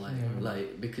me apply. Yeah. Like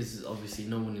because obviously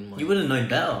no one in my You would have known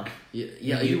better. yeah,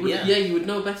 you- you would yeah. yeah you would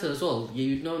know better as well. Yeah,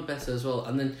 you'd know better as well.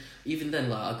 And then even then,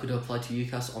 like I could apply to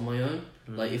UCAS on my own.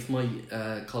 Like if my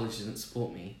college didn't support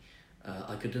me,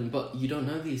 I couldn't. But you don't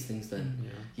know these things then.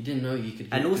 You didn't know you could.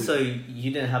 And get also, you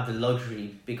didn't have the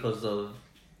luxury because of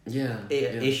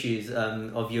issues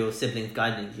of your siblings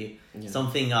guiding you. Yeah.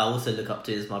 Something I also look up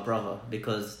to is my brother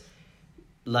because,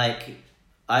 like,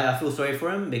 I feel sorry for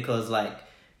him because like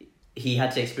he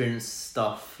had to experience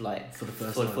stuff like For the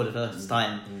first for time. the first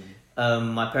time.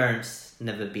 My parents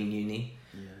never been uni.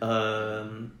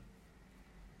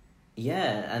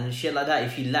 And shit like that.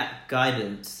 If you lack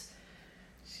guidance,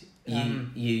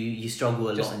 you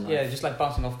struggle a lot in life. Yeah, just like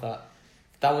bouncing off that.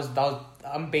 That was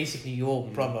I'm basically your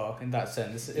brother in that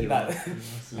sense. In that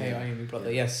I am your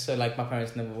brother. Yes, so like my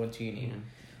parents never went to uni.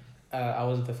 I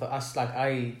was the first.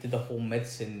 I did the whole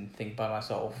medicine thing by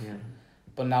myself. Yeah.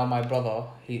 But now my brother,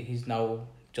 he's now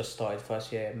just started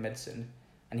first year medicine,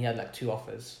 and he had like 2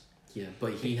 offers. Yeah,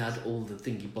 but he had all the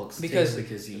thingy box Because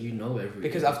you know everything.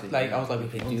 Because I was like,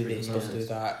 okay, do this, just do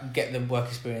that, get the work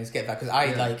experience, get that. Because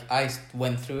I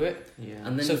went through it. Yeah.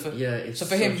 And then So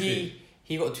for him,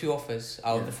 he got 2 offers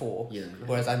out of the 4. Yeah.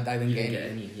 Whereas I didn't You get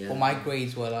didn't any. get any. Yeah. But my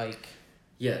grades were like.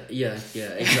 Exactly.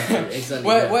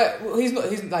 Where he's not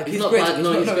his He's grades. not bad,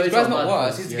 no, his His grades grades are not bad,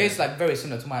 worse. but His yeah. grades like very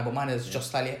similar to mine, but mine is just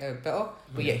slightly better.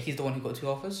 But yeah, he's the one who got 2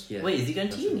 offers. Yeah. Wait, is he going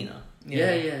to uni now?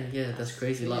 Yeah. That's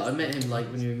crazy. Like I met him like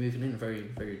when we were moving in. Very,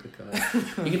 very good guy.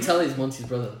 You can tell he's Monty's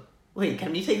brother. Wait,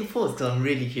 can you take a pause? Because I'm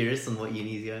really curious on what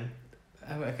uni's going.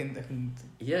 I can.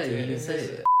 Yeah, you can say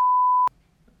it.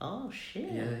 Oh shit.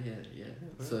 Yeah.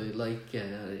 So like,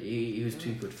 he was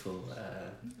too good for.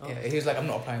 Yeah, he was like, I'm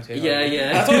not applying to it.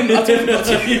 Yeah. I told him not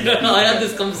to. I had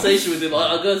this conversation with him.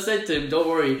 I said to him, "Don't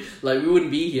worry, like we wouldn't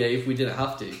be here if we didn't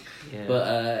have to." Yeah.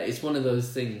 But it's one of those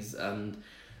things, and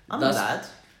I'm that's- glad.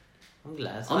 I'm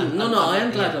glad. I am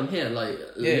glad I'm here. Like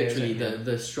literally, yeah.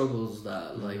 the struggles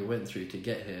that like went through to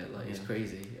get here, like it's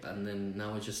crazy. And then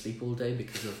now I just sleep all day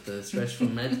because of the stress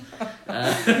from med.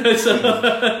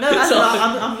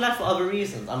 I'm glad for other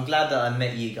reasons. I'm glad that I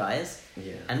met you guys,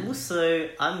 Yeah. and also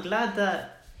I'm glad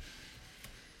that.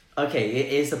 Okay,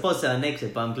 it's a positive and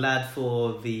negative, but I'm glad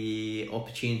for the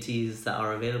opportunities that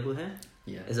are available here.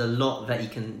 Yeah. There's a lot that you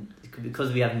can,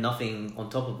 because we have nothing on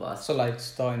top of us. So like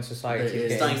starting society,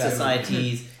 Yeah, Starting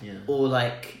societies, Yeah. or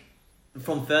like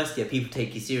from first year, people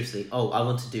take you seriously. Oh, I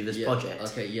want to do this project.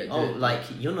 Okay. Yeah. do Oh, it. like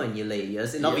you're not in your late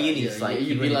years. In other unis, like you'd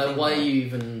you be really like, think why are about- you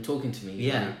even talking to me?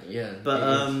 Yeah. Like, yeah. But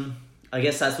it is. I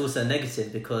guess that's also a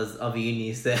negative because other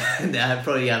unis they're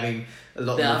probably having a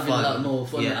lot they're more having fun. a lot more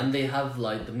fun, Yeah. and they have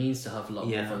like the means to have a lot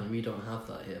Yeah. more fun. We don't have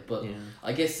that here, but Yeah.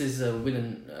 I guess there's a win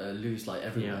and lose like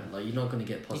everywhere. Yeah. Like you're not gonna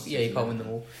get positive. Yeah, you can't win them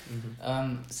all.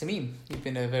 Samim, you've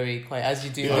been a very quiet as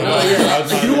you do. Yeah. No,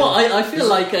 yeah. You know what? I feel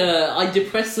like I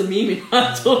depress the meme when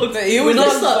I talk. He When I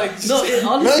always start, like no, just- No,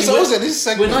 honestly, it's always in this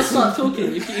segment. when I start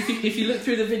talking, if you look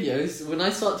through the videos, when I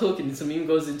start talking, Samim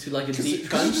goes into like a deep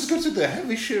Because you trance. just go to the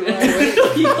heavy shit right away.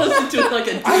 He goes into like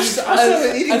a deep I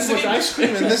started eating and too much Samim- ice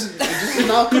cream and this is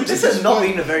now comes to This has not point.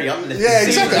 been a very uplifting. Yeah,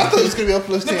 exactly. I season. thought it was going to be No,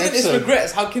 uplifting but it's episode.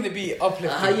 regrets. How can it be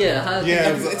uplifting? Yeah,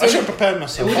 it's I should have prepared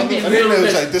myself. I It wouldn't be didn't real know it was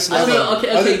regret. like this I level.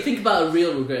 mean, okay. Think about a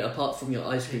real regret apart from your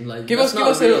ice cream. Like, Give that's us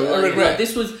not a real, like, regret. Like,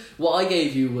 this was what I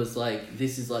gave you was like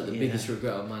this is like the Yeah. biggest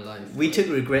regret of my life. We took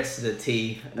regrets to the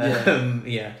T.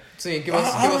 Yeah. So yeah, give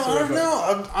us I a don't regret.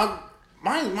 know.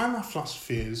 My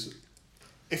philosophy is,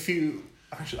 if you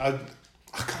actually,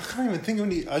 I can't even think of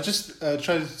any. I just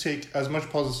try to take as much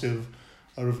positive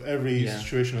out of every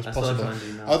situation as That's possible. what I'm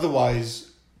trying to do now.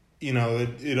 Otherwise,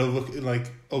 it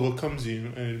overcomes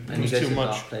you and it becomes too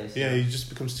much. Place, it just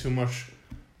becomes too much.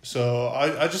 So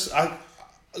I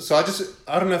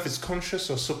don't know if it's conscious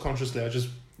or subconsciously. I just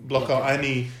block out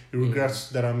any regrets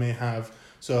that I may have.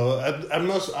 So at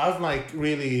most, I've like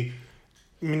really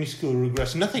minuscule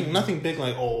regrets. Nothing big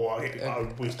like I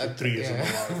wasted 3 years of my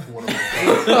life. Whatever.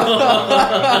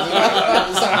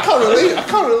 I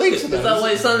can't relate to that. Is that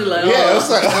what it sounded like? Yeah, it's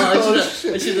like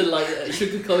I should have like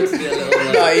sugarcoated it a little.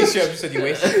 Like, No, you should have said you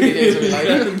wasted 3 days of your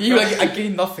life. You like I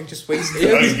gained nothing, just wasted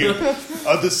it.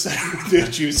 Other side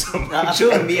did you so much. I feel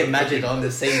like me and Majid are on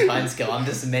the same time scale. I'm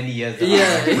just many years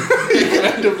behind.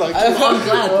 Kind of like, I'm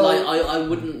glad. Like I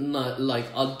wouldn't like.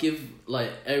 I'd give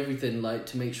like everything like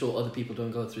to make sure other people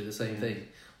don't go through the same thing.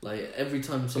 Like every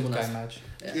time someone asks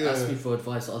me for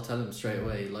advice, I'll tell them straight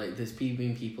away. Like there's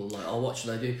people like, oh, what should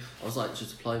I do? I was like,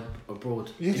 just apply abroad.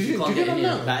 Did you not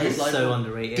know? That is so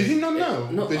underrated. Did you not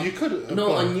know that you could apply?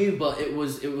 No, I knew, but it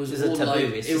was It's all a taboo. like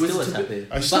It's it was still a taboo.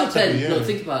 Back then, no,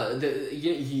 think about it.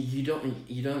 You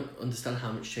don't understand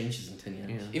how much changes in 10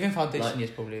 years. Yeah. Even foundation Like,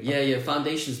 is probably. Yeah,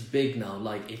 foundation's big now.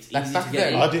 Like it's Like easy back to get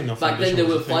then- in. I didn't know. Back then there foundation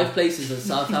were was a 5 places at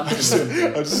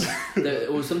Southampton. I just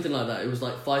Or something like that. It was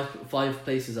like five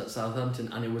places at Southampton,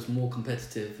 and it was more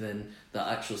competitive than the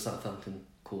actual Southampton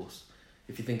course,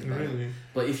 if you think about it. really.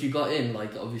 But if you got in,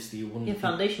 like obviously you wouldn't. Yeah,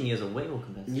 foundation years are way more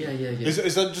competitive. Yeah.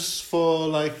 Is that just for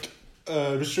like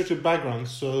restricted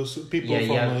backgrounds? So people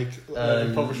from like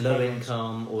impoverished low backgrounds?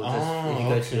 income, or just if you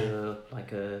go to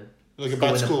like a Like a bad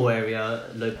in a school. poor area,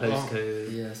 low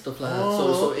postcode. Yeah, stuff like that.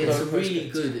 Oh, So it's okay. really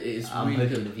good. It's I'm really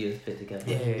hoping good. the viewers fit together.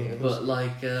 Yeah. But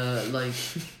like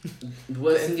the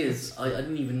worst thing is I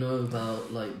didn't even know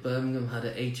about like Birmingham had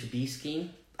an A to B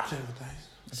scheme. I don't know what that is.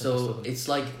 So it's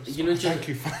like just Thank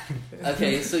you.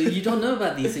 okay. So you don't know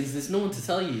about these things. There's no one to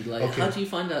tell you. Like, Okay. how do you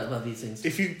find out about these things?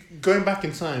 If you going back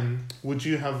in time, would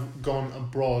you have gone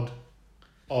abroad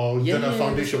or done a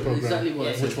foundation program? Exactly what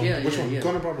I said. Which one? Yeah, Which yeah, one? yeah.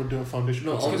 Gone abroad or do a foundation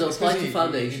No, program? I was applied to You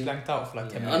foundation. blanked out for like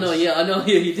 10 I minutes. know,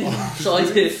 you did. So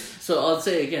I did. So I'll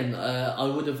say again, I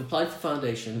would have applied for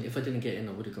foundation. If I didn't get in,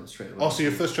 I would have gone straight away. Oh, so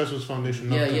your first choice was foundation?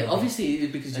 not yeah. gone abroad. Obviously,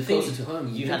 because I you're think closer to home.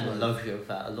 You think had the about it. luxury of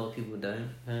that. A lot of people don't,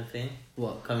 kind of thing.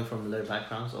 What? Coming from low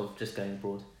backgrounds of just going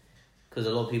abroad. Because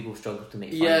a lot of people struggle to make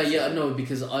Yeah, no,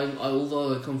 because I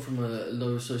although I come from a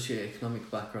low socioeconomic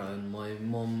background, my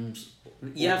mom's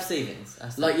You have savings.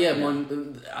 That's like the-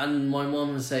 my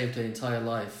mom has saved her entire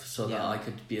life so that Yeah. I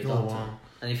could be a Oh, doctor. wow.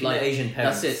 And if you Like, know Asian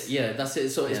parents... That's it. Yeah, that's it.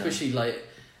 So Yeah. especially like,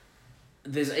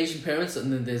 there's Asian parents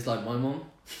and then there's like my mom.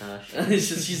 shit. And it's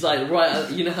just, she's like,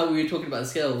 right, you know how we were talking about the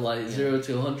scale, like 0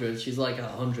 to 100, she's like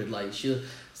 100, like she'll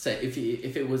say,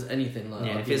 if it was anything like...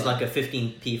 Yeah, I'd if be it's like a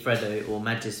 15p Freddo or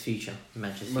Magic's Future.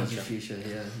 Magic Future,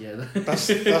 yeah. That's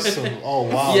oh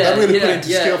wow. Yeah, that really put yeah, into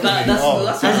yeah, scale for that- me. that's- Oh.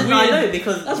 that's- I weird. know,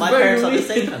 because That's my very parents are the weird.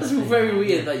 same kind of That's thing. very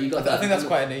weird that you got that. I think that's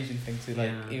quite an Asian thing to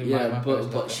like. Yeah. Even Yeah, my parents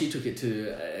got but that. she took it to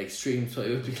extreme, so it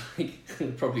would be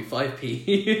like probably 5p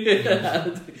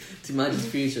to Magic's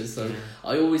Future. So Yeah.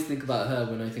 I always think about her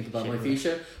when I think about my Sure.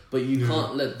 future, but you Yeah.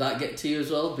 can't let that get to you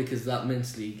as well, because that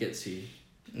mentally gets you.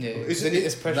 Yeah, Is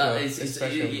it's pressure. That It's is,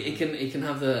 pressure. it can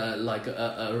have the like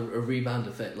a rebound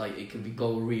effect. Like it can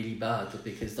go really bad,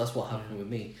 because that's what happened with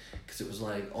me. Because it was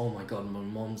like, oh my god, my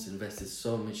mom's invested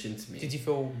so much into me. Did you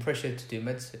feel pressure to do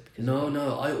medicine? Because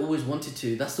No, I always wanted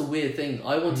to. That's the weird thing.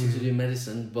 I wanted to do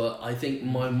medicine, but I think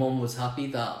my mom was happy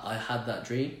that I had that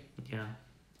dream. Yeah.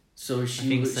 So she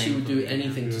think would same for do me,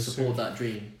 anything yeah. to support that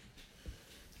dream.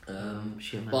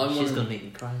 Shit, man. but I'm She's one- gonna make me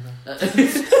cry, bro.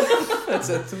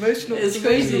 it's emotional. It's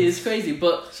crazy,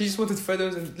 but She just wanted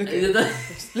photos and look at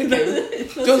that's look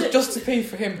at him. Just to pay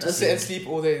for him to That's sit it. and sleep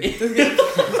all day.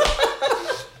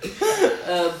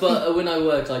 but when I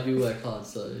work, I do work hard.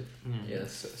 So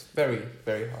yes, It's very,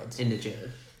 very hard. In the gym.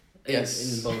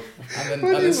 Yes. in both. And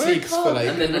Why then do you sleeps work for hard? like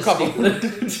And then recover.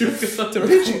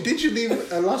 Did you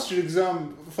leave last year's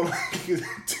exam for like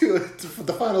for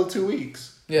the final 2 weeks?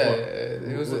 Yeah, What?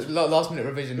 it was a last minute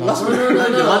revision. Last No, minute?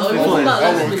 no, The month it before. wasn't that Oh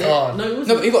last my minute. God. No, it wasn't.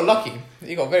 No, but he got lucky.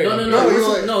 He got very lucky. No, it you were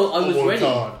wasn't- like, no, I was oh my ready.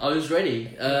 God. I was ready.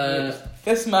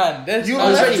 This man. You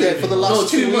man. were ready. left it for the last no,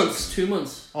 2 2 months. months. 2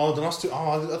 months. Oh, the last two.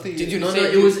 Oh, I think. Did you No,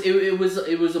 say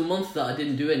it was a month that I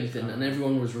didn't do anything, and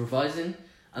everyone was revising,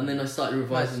 and then I started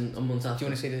revising a month Do after. you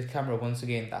want to say to the camera once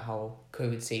again that how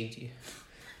COVID saved you?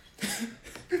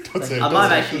 Don't say it, I don't might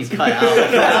say it. actually cut it out. I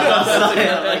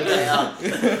might cut it out.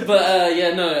 But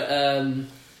yeah, no,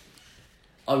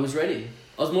 I was ready.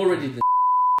 I was more ready than.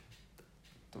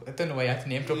 don't know why you have to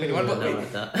name drop Yeah, anyone, but No,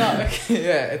 like that. no, okay,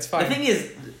 yeah, it's fine. The thing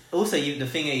is, also the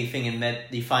thing in med,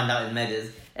 you find out in med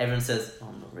is everyone says, "Oh,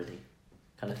 not really,"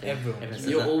 kind of thing. Everyone says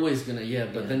You're that. always gonna, but Yeah.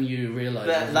 then you realise...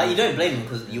 But like you don't blame them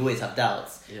because you always have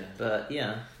doubts. Yeah. But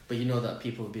yeah, But you know that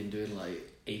people have been doing like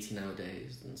 18-hour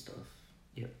days and stuff.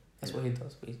 That's what he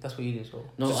does. That's what you do as well.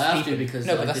 No, Just I have to sleeping. because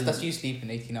no, I but that's didn't- you sleeping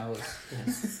 18 hours.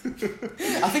 yes,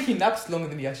 I think he naps longer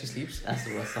than he actually sleeps. that's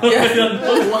the worst.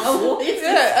 What is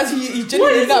Yeah, as he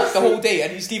genuinely naps the whole day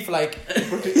and you sleep for like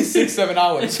 6-7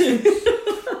 hours, and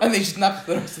then he just naps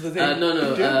the rest of the day.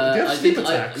 No. Do you have I sleep think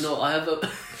attacks? I have a.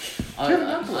 Do you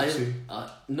have narcolepsy?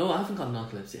 No, I haven't got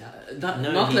narcolepsy. No,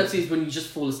 Narcolepsy is when you just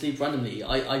fall asleep randomly.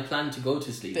 I plan to go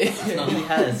to sleep. That's not He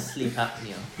has sleep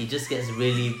apnea. He just gets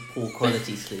really poor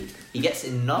quality sleep. He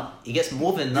gets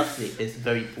more than enough sleep. It's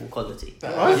very poor quality.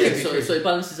 I think so it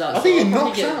balances out. I think So it I'll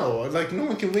probably knocks out. Like no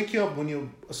one can wake you up when you're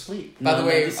asleep. By the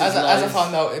way, this is as I lies.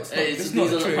 found out, it's These not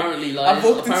are true. apparently lies. I've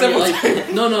walked in Apparently,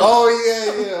 several no. Oh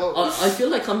yeah. Oh. I feel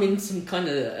like I'm in some kind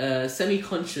of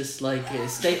semi-conscious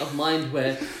state of mind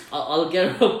where I'll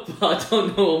get up, but I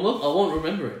don't know I'm up. I won't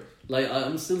remember it. Like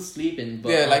I'm still sleeping,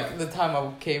 but Yeah, like the time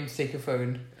I came to take your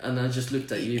phone, and I just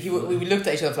looked at you. we looked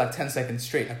at each other for like 10 seconds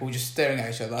straight. Like we were just staring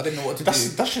at each other. I didn't know what to do.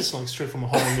 That's just like straight from a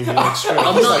horror movie. Like straight.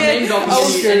 I'm not name dropping I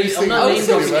was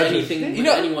scared. anything You with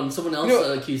know- anyone. Someone else you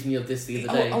know- accused me of this the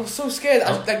other I day. was so scared.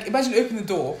 I was, like, imagine opening the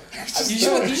door. You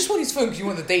just want his phone because you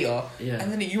want the data. Yeah.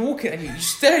 And then you walk in and he's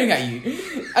staring at you.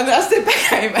 And then I stare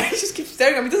back at him and he just keeps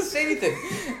staring at me. He doesn't say anything.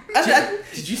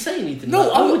 Did you say anything? No,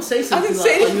 Like, I would say something didn't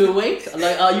say like, "Are anything. you awake?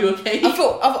 Like, are you okay?"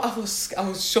 I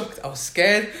was shocked. I was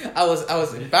scared. I was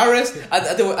embarrassed. I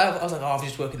was like, oh, I'm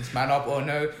just working this man up. Oh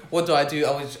no, what do? I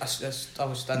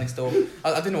was standing still.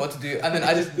 I didn't know what to do, and then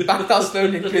I just backed out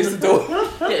slowly and closed the door.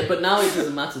 Yeah, but now it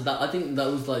doesn't matter. That I think that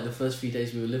was like the first few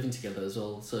days we were living together as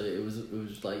well. So it was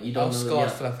like you I don't was know.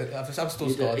 scarred for like I'm still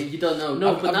You scarred. you don't know. No,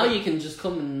 I'm- but I'm- now you can just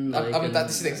come and like.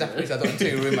 This is exactly reason I don't enter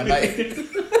your room at night.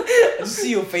 I just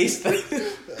see your face then.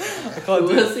 I can't The do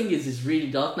it. worst thing is it's really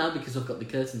dark now because I've got the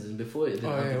curtains, and before it didn't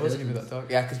Oh have yeah, the it wasn't even curtains. that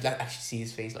dark. Yeah, I could actually see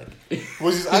his face. Like,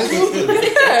 Was his eyes open?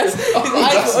 yes, his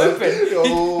eyes were open.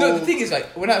 Oh. No, the thing is, like,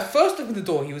 when I first opened the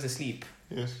door, he was asleep.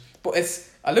 Yes. But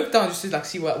I looked down just to like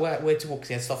see where to walk because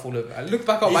he had stuff all over. I looked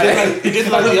back up He my did leg. like, he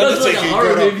did like the That's like Undertaker. a He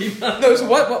horror got up. movie. Man. No, so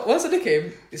once I look at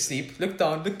him asleep, looked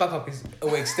down, looked back up, he's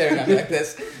awake, staring at me like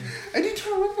this. And you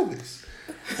try to remember this.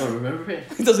 Don't remember it.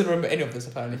 He doesn't remember any of this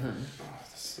apparently.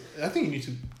 I think you need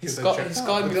to. He's get that scarred- checked he's out.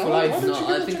 scarred me But for why life. don't you No, get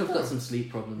I that think checked I've got out? some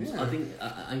sleep problems. Yeah. I think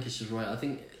Ankish is right. I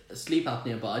think sleep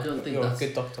apnea, but I don't think You're that's. a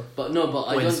good doctor. But no, but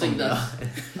I Or don't think insomnia.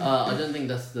 that's. I don't think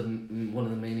that's one of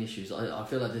the main issues. I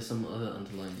feel like there's some other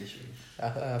underlying issue.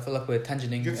 I feel like we're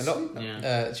tangenting Good a lot. sleep.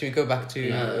 Yeah. Should we go back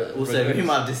to Also, we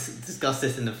might have discussed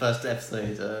this in the first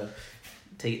episode.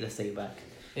 Let's take it back.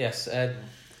 Yes.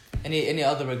 Any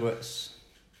other regrets?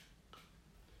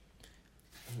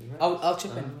 I'll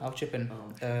chip in. I'll chip in.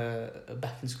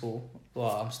 Back in school.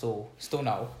 Well, I'm still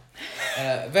now.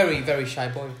 Very very shy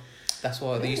boy. That's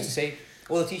what they used to say.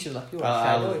 All the teachers were like, you're a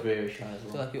shy I boy. was very shy as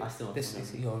So well. like I still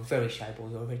you're a very shy boy.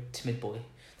 You're a very timid boy.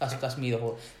 That's me the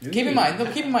whole. Really? Keep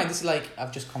in mind. This is like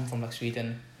I've just come from like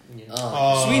Sweden. Yeah.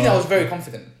 Oh, Sweden, I was very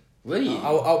confident. were you?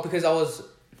 Because I was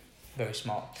very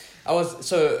smart.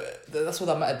 That's what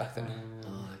that mattered back then.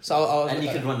 Oh, So I was, And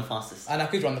you could run the fastest. and I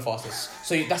could run the fastest.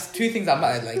 So that's two things that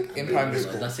mattered, like in primary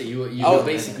school. That's it. You I were was-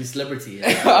 basically celebrity.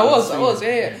 I was,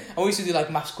 yeah. I used to do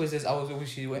like maths quizzes. I was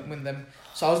always win them.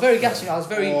 So I was very gassed. I was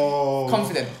very Oh.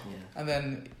 confident. Yeah. And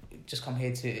then just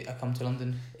I come to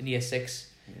London in year 6.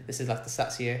 Yeah. This is like the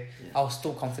stats year. Yeah. I was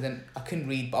still confident. I couldn't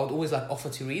read, but I would always like offer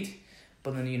to read.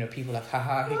 But then people like,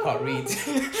 haha, he can't read.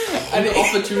 And it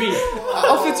offered to read.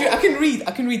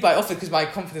 I can read, but I offered because my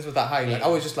confidence was that high. Like I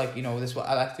was just like, this is what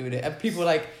I like to do with it. And people were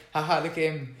like, haha, look at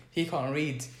him, he can't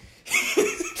read.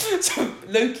 So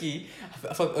low-key,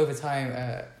 I felt over time,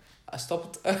 I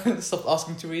stopped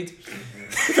asking to read.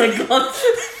 Thank God.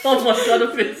 Oh my God,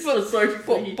 I feel so sorry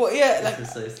for you. But yeah, like This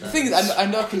is so the sad. thing is, I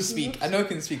know I can speak.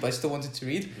 But I still wanted to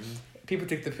read. People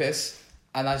took the piss,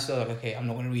 and I just thought, like, okay, I'm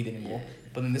not going to read anymore.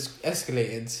 But then this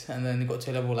escalated, and then it got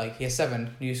to a level like year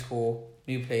 7, new school,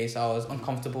 new place. I was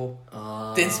uncomfortable.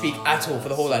 Didn't speak at all for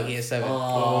the whole like year 7.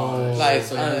 Oh. Like,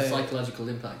 so it had a psychological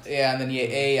impact. Yeah, and then year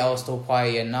 8, I was still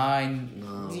quiet. Year 9,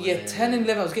 No year way. 10 and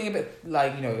 11, I was getting a bit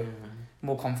like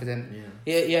more confident.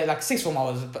 Yeah. Yeah, like 6th form, I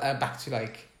was back to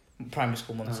like primary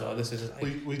school months. So this is like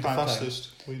We the prime time. fastest.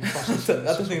 We the fastest. That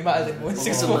doesn't even matter anymore. It's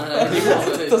 6 months.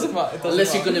 It Doesn't matter. It doesn't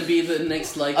Unless matter. you're gonna be the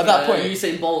next like At that point,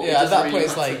 Usain Bolt. Yeah, at that point really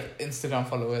it's matter. like Instagram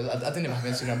followers. I didn't even have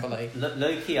Instagram, but like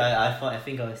Low key, I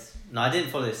think I was. No, I didn't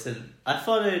follow this. I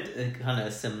followed a kind of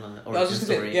a similar I was origin just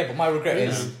gonna story. say, yeah. But my regret Yeah.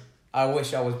 is, I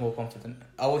wish I was more confident.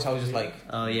 I wish I was just like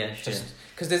Oh yeah, sure. just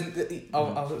because there's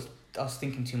I was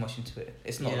thinking too much into it.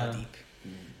 It's not that Yeah. deep.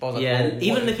 But I was like, Yeah, whoa,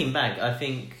 even what- looking back, I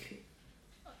think,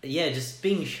 yeah, just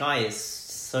being shy is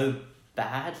so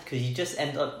bad because you just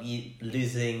end up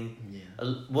losing.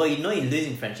 Yeah. Well, you're not even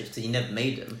losing friendships because you never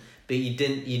made them, but you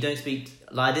don't speak.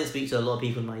 Like I didn't speak to a lot of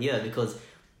people in my year because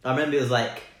I remember it was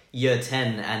like year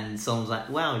 10 and someone was like,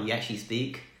 "Wow, you actually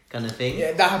speak," kind of thing.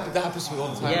 Yeah, that happens to me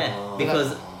all the time. Yeah,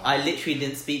 because I literally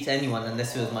didn't speak to anyone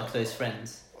unless it was my close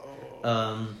friends.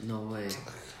 No way.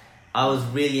 I was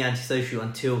really antisocial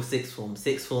until sixth form.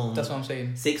 Sixth form. That's what I'm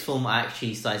saying. Sixth form, I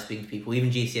actually started speaking to people. Even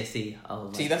GCSE, I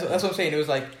was See, like, that's what I'm saying. It was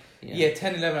like yeah.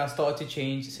 10, 11, I started to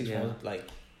change. 6 Yeah. was like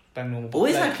bang normal. But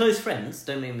Always like, had close friends.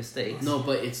 Don't make mistakes. No,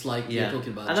 but it's like Yeah. you're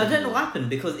talking about. And I don't know general- what happened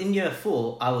because in year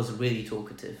 4 I was really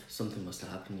talkative. Something must have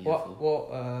happened. In year four.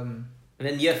 what And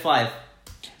then year 5,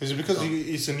 Is it because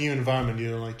it's a new environment?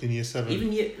 You're like in year 7.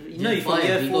 even year Year from five,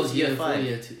 year he 4 goes to year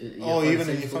 5. Oh, even in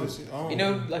sixth year form. 5. Oh. you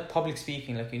know, like public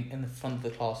speaking, like in the front of the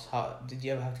class. How did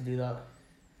you ever have to do that?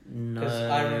 No, 'Cause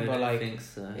I remember, don't like, think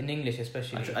so. In English,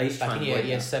 especially. I used to try like in and year, avoid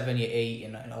year that. 7, year 8,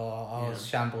 and I was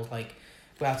shambles. Like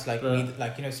we had to like But- read,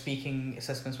 like, you know, speaking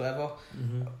assessments, whatever.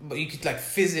 Mhm. But you could like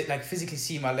physically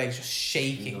see my legs just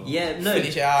shaking. Yeah, no.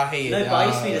 Finish it. I hate it. No, but I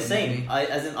used to be the Ah,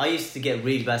 same. I used to get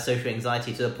really bad social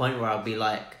anxiety to the point where I'd be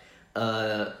like,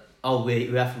 oh, we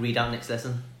have to read out next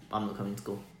lesson. I'm not coming to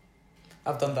school.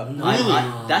 I've done that. No.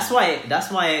 I, that's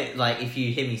why like if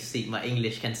you hear me speak, my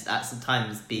English can at some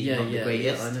times be not the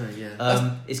greatest. I know,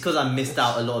 yeah. It's because I missed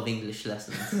out a lot of English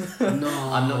lessons. No,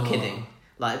 I'm not kidding.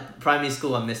 Like primary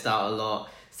school, I missed out a lot.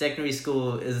 Secondary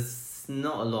school is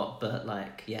not a lot, but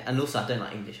like yeah. And also, I don't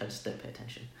like English. I just don't pay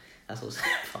attention. That's also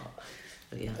part.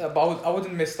 But yeah. But I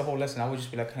wouldn't miss the whole lesson. I would just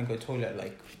be like, can I go to the toilet?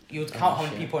 Like, you would count how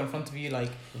many shit. people are in front of you, like,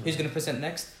 who's going to present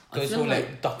next? I Go to the feel toilet,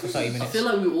 like- duck for 30 minutes. I feel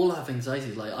like we all have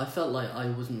anxiety. Like I felt like I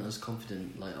wasn't as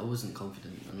confident. Like I wasn't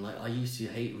confident, and like I used to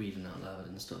hate reading out loud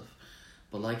and stuff.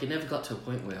 But like it never got to a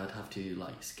point where I'd have to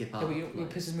like skip out. Yeah, but you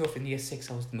like, pisses me off. In year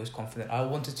 6, I was the most confident. I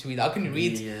wanted to read. I couldn't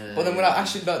read, Yeah, but then when yeah. I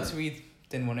actually learned to read,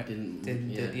 didn't want it. Didn't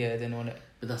Didn't want it.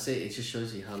 But that's it. It just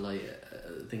shows you how like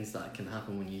things that can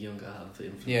happen when you're younger have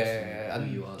influence Yeah, on and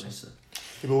who you are. just- later.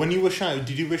 Yeah, but when you were shy,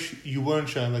 did you wish you weren't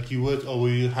shy? Like you would, or were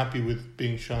you happy with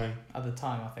being shy? At the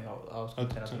time, I think I was At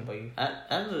the content. I don't know about you.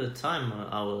 At the time,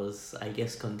 I was, I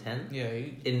guess, content. Yeah.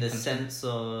 In the content. sense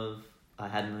of I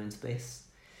had my own space.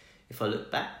 If I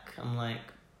look back, I'm like,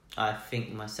 I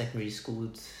think my secondary school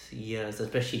years,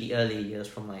 especially the early years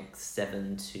from like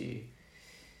 7 to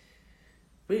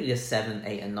really just 7,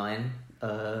 8 and 9,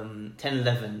 10,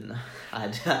 11, I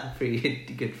had pretty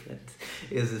good friends.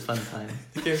 It was a fun time.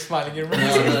 You're smiling. You're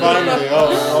Finally,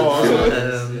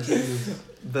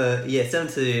 But yeah, 7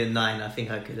 to 9, I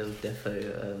think I could have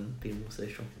defo been more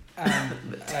social.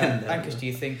 But 10, Ankush, do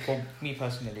you think, for me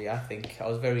personally, I think I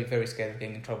was very, very scared of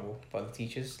getting in trouble by the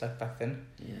teachers, like back then.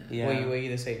 Yeah. Yeah. Were you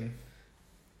the same?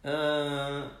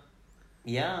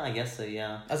 Yeah, I guess so,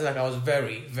 yeah. As in, like, I was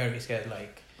very, very scared.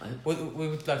 Like, I- we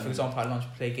would, like, for example, at lunch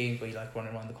play games where you like run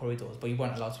around the corridors, but you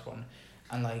weren't allowed to run.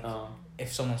 And like,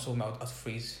 if someone saw me, I'd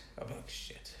freeze. I'd be like,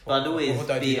 shit. But I'd always what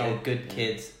do I do be now? a good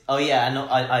kid. Oh yeah, I know.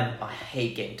 I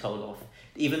hate getting told off.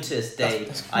 Even to this day,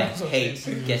 That's I what I'm hate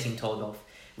saying. getting told off.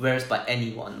 Whereas by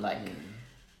anyone, like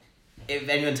if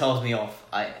anyone tells me off,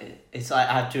 I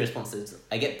have two responses.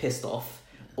 I get pissed off,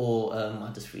 or I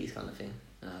just freeze, kind of thing.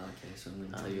 Okay, so I'm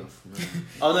gonna tell you off from that.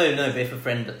 Oh no, but if a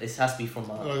friend, it has to be from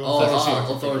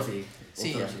Authority.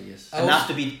 See, Authority, yes. and have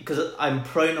to be because I'm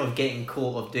prone of getting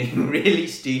caught of doing really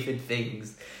stupid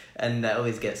things, and that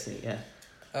always gets me. Yeah.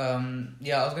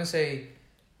 Yeah, I was gonna say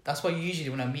that's why usually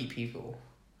when I meet people,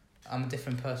 I'm a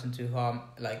different person to who I'm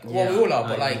like. Well, we all are,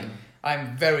 but like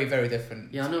I'm very, very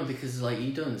different. Yeah, I know, because like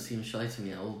you don't seem shy to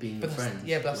me at all, being But friends.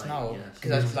 yeah, but that's like, now yeah,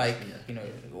 because I was like yeah. you know,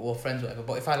 or friends, whatever.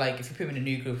 But if you put me in a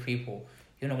new group of people,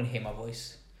 you're not gonna hear my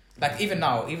voice. Like even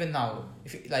now,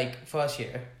 if you, like first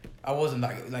year, I wasn't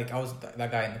like I was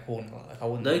that guy in the corner. Like I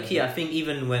wouldn't. Low key, I think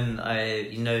even when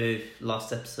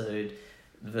last episode,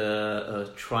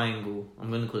 the triangle, I'm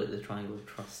going to call it the triangle of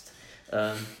trust.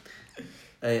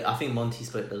 I think Monty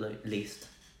spoke the least.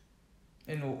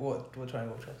 In what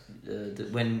triangle of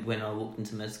trust? When I walked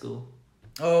into med school.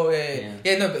 Oh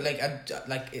yeah. No, but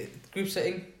like group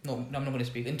setting. No, I'm not gonna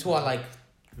speak until I like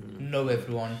know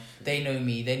everyone. They know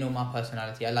me. They know my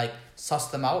personality. I like suss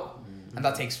them out, and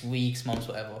that takes weeks, months,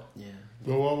 whatever. Yeah.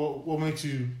 Well, what makes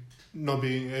you not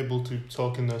being able to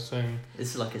talk in that same?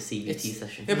 It's like a CBT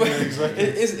session. Yeah, but exactly.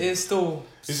 it's still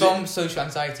some social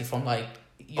anxiety from like.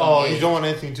 Oh, you don't want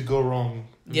anything to go wrong.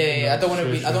 Yeah. I don't want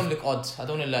to be. I don't look odd. I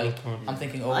don't look like. I'm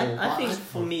thinking. I think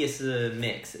for me it's a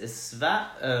mix. It's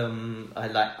that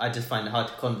I just find it hard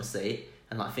to conversate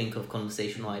and like think of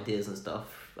conversational ideas and stuff.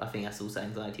 I think that's also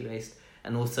anxiety based,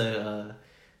 and also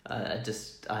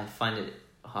I find it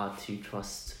hard to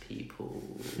trust people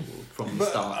from the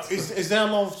start. Is there a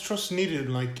lot of trust needed?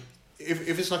 Like,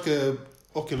 if it's like a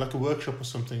workshop or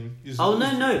something.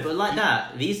 No, but like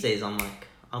that these days I'm like.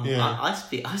 I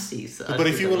see. But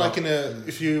if you were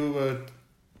if you were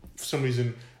for some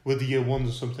reason with the year ones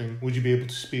or something, would you be able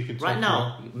to speak and talk? Right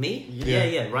now, me?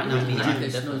 Yeah. Right now, me.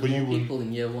 There's more people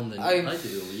in year 1 than I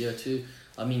do, or year 2.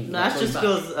 I mean, no, that's just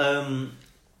because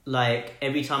like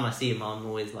every time I see him, I'm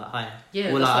always like, hi.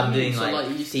 Yeah. Well, like, I'm doing so,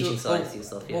 like teaching science and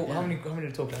stuff. Yeah. How many did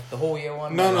you talk? Like the whole year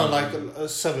 1? No, like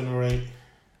 7 or 8.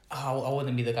 I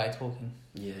wouldn't be the guy talking.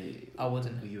 Yeah. I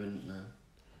wouldn't. You wouldn't know.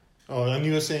 Oh, and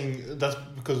you were saying that's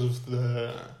because of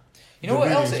the. You know what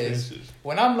else it is?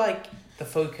 When I'm like the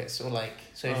focus, or like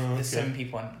if there's 7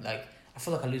 people, and like I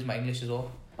feel like I lose my English as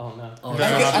well. Oh no. Oh,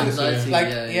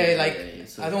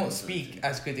 I don't speak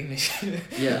as good English.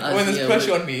 Yeah. When there's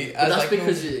pressure on me, that's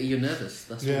because you're nervous.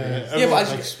 That's what it is. But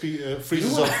I just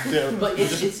freezes up. Yeah. But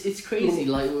it's crazy.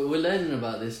 Like we're learning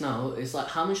about this now. It's like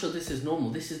how much of this is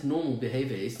normal. This is normal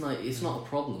behavior. It's not a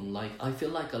problem. Like I feel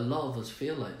like a lot of us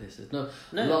feel like this. No,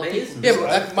 a lot of people. Yeah,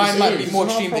 but mine might be more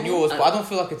extreme than yours. But I don't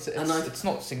feel like it's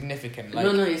not significant. Like,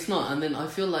 no, it's not. And then I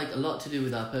feel like a lot to do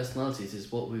with our personalities is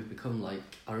what we've become. Like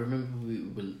I remember we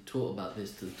were taught about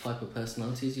this, the type of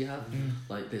personalities you have.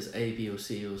 Like there's A, B, or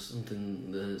C, or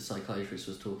something the psychiatrist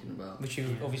was talking about. Which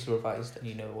you obviously revised, and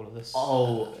you know all of this.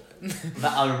 Oh,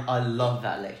 I love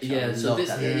that lecture. Yeah,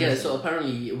 so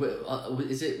apparently,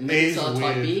 is it medics are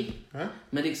type B? Huh?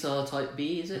 Medics are type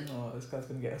B, is it? No, this guy's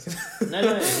gonna get us.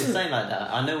 No, it's something like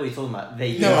that. I know what you're talking about.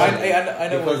 I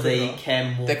know because they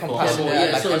care more. They're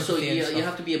compassionate. So you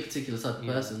have to be a particular type of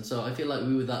person. So I feel like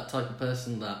we were that type of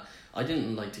person that I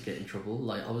didn't like to get in trouble.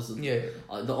 Like I was.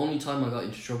 The only time I got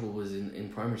into trouble was in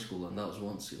primary school, and that was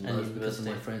once. And that was because of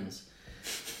my friends.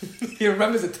 He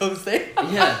remembers it till this day.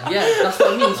 Yeah, that's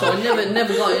what I mean. So I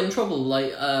never got in trouble.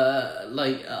 Like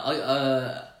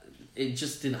it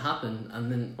just didn't happen. And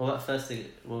then what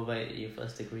about your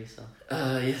first degree stuff?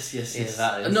 Yes.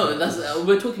 That is that's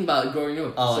we're talking about growing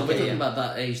up. Oh, so we're talking about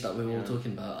that age that we were all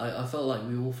talking about. I felt like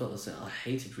we all felt the same. I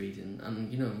hated reading,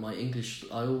 and my English.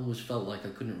 I always felt like I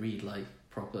couldn't read like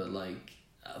proper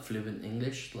fluent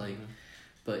English.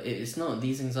 But it's not.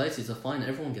 These anxieties are fine.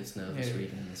 Everyone gets nervous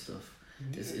reading and stuff.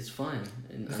 It's fine.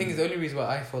 The thing is, the only reason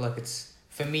why I feel like it's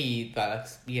for me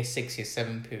that year 6, year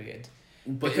 7 period.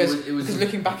 But because it was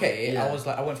looking back at it, I was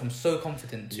like, I went from so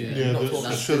confident to not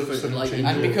talking. And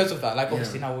and because of that, like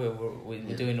obviously now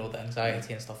we're doing all the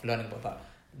anxiety and stuff, learning about that.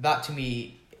 That to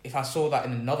me, if I saw that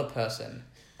in another person,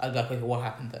 I'd be like, okay, what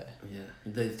happened there? Yeah,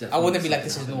 I wouldn't be like,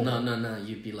 this is normal. No,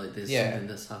 you'd be like, there's something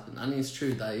that's happened, and it's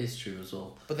true. That is true as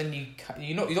well. But then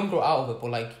you don't grow out of it,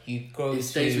 but like you grow. It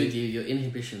stays with you. Your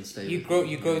inhibitions stay. You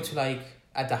grow to like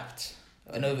adapt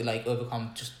and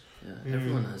overcome just. Yeah,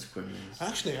 everyone has gremlins.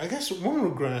 Actually, I guess one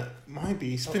regret might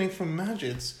be spinning from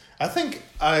Majid's. I think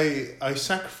I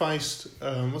sacrificed.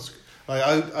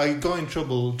 I got in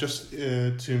trouble just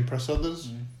to impress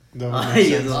others. The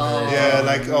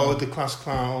class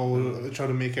clown, or try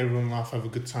to make everyone laugh, have a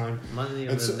good time. Reminds me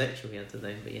of the lecture we had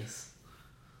today, but yes.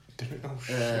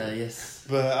 Yes.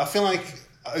 But I feel like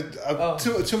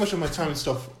too much of my time and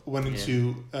stuff went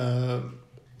into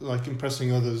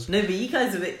impressing others. No, but you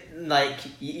guys are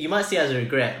you might see it as a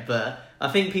regret, but I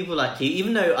think people like you,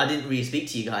 even though I didn't really speak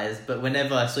to you guys, but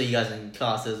whenever I saw you guys in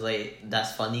class, it was like,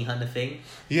 that's funny kind of thing.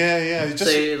 Yeah.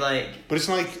 But it's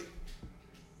like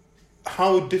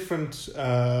how different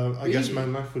I guess my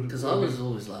life would. Because I was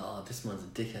always like, oh, this man's a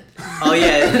dickhead. Oh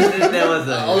yeah, there was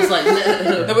a. I was like,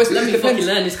 let me fucking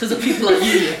learn. It's because of people like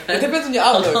you. It depends on your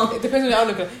outlook.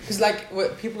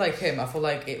 Because people like him, I feel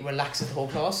like it relaxes the whole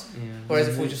class. Yeah. Whereas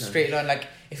if we just straight learn,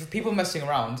 if people messing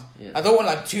around, I don't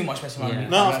want too much messing around.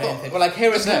 No, but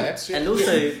here and there. And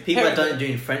also people that don't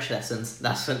do French lessons.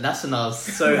 That's when I was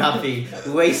so happy.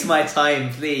 Waste my time,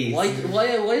 please.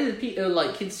 Why are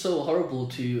people kids so horrible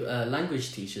to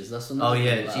language teachers? That's another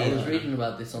thing. I was reading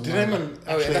about this online. Did anyone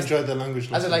actually enjoy the language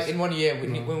lessons? As in, in 1 year,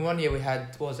 in 1 year we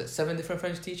had 7 different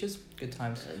French teachers. Good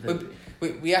times.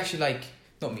 We actually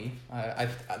Not me.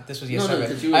 This was year No,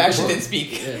 7. you were I actually bullied. didn't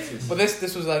speak. Yes. But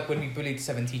this was like when we bullied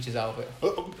 7 teachers out of it.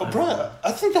 Bro,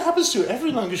 I think that happens to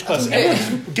every language class. Yeah.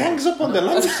 Everyone gangs up on their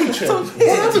language teacher. What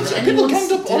happens? People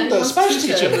ganged up on the Spanish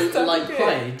teacher. Ever, like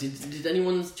cry? Did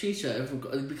anyone's teacher ever?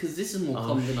 Because this is more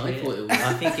common than I thought it was.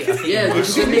 I think it Yeah,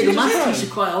 Because because they made the teachers maths cry. teacher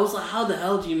cry. I was like, how the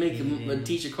hell do you make a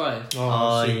teacher cry?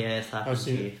 Oh, see. yes, I've happened to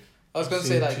seen you. it. I was going to I've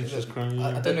say seen like teachers crying,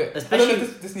 I yeah. don't know. I Especially- don't know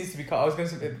if this needs to be cut. I was going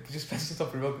to just mention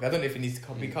something real quick. I don't know if it needs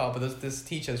to be cut, but there's this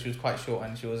teacher. She was quite short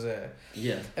and she was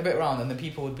Yeah. a bit round, and the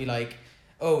people would be like,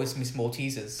 "Oh, it's Miss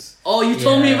Maltesers." Oh, you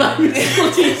told me Yeah. about your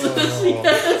teachers. Oh.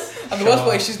 Yes. And the worst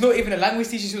part is she's not even a language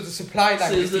teacher. She was a supply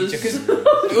language So teacher because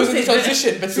it was in the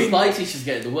transition between. Supply teachers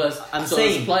get it the worst. I'm so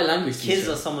saying supply language Kids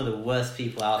teacher. are some of the worst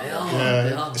people out They there. are. They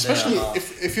Yeah, are. especially They are.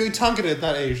 if you're targeted at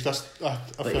that age, that's I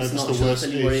But feel like it's that's not. the worst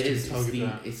Tell you what age it to is. be targeted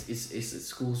at. It's at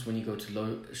schools when you go to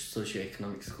low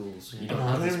socioeconomic schools. You No, don't I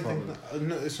have don't this even problem. think that,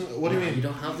 no, it's not, what do you No, mean? You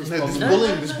don't have this No,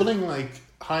 problem. there's bullying like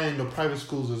high end or private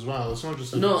schools as well. It's not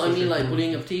just No, I mean like socioeconomic.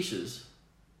 bullying of teachers.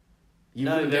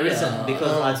 No, there isn't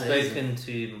because Oh, I've there isn't.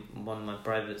 spoken to one of my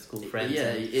private school friends. Yeah,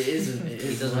 and it isn't.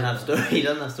 he doesn't have story. He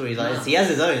doesn't have stories like No. this. He has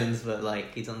his own, but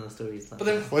like he doesn't have stories. Like But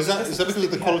then, Or is that because of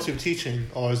the quality of teaching,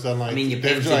 or is that like I mean, you're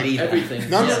they're paid just to like be there. Everything.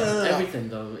 No, no, Yeah, no, no, no. Everything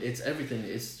though. It's everything.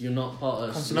 It's you're not part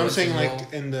of. Constant- No, I'm saying as like well.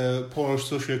 in the poor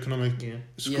socioeconomic yeah.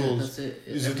 Yeah, schools. that's it. Is it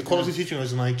the Everything quality else. teaching or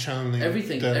is it like channeling?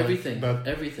 Everything, their, like, everything, bad-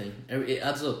 everything. It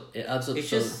adds up. It adds up. It's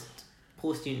so just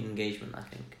poor student engagement. I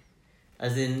think,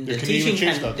 as in Yeah, the can you even teaching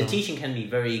change can that, the though? teaching can be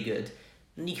very good,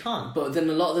 and you can't. But then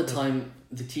a lot of the time,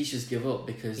 the teachers give up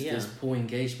because Yeah. there's poor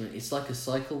engagement. It's like a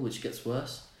cycle which gets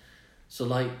worse. So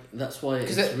like that's why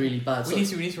it's 'Cause really bad. we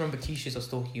So, need to remember teachers are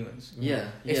still humans. yeah,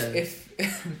 yeah. If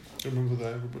Remember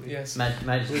that, everybody. yes.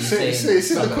 Imagine you Say- saying,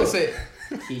 say No, the but quote. say-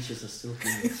 Teachers are still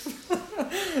humans.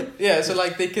 yeah, so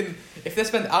like they can if they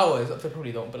spend hours, they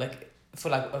probably don't, but like for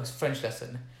like a French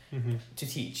lesson Mm-hmm. to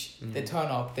teach, Mm. they turn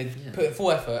up, they Yeah. put in full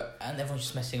effort, and everyone's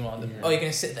just messing around. Yeah. Oh, you're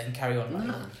gonna sit there and carry on. Like,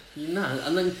 Nah,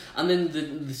 and then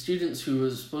the students who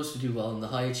are supposed to do well and the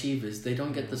high achievers, they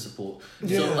don't get the support. So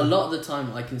Yeah. a lot of the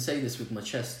time, I can say this with my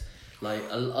chest. Like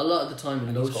a lot of the time in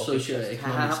And low he's got a big chest.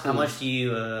 socioeconomic schools. how much do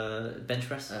you bench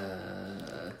press?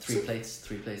 3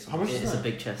 plates. How much is It's a that?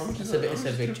 big chest. How much is It's that?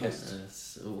 a How big much is chest. that?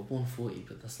 It's 140,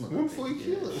 but that's not 140 that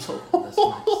big. kilos? Yeah, that's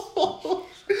max.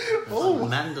 Oh.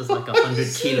 Man does like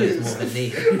 100 kilos more than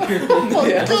me. Oh,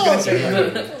 Yeah, I was gonna God. say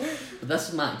that. But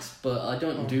that's max, but I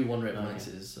don't do 1 rep Okay.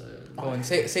 maxes. So. Go on,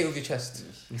 say it with your chest.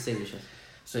 You say your chest.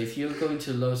 So if you're going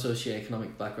to low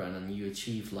socioeconomic background and you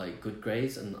achieve like good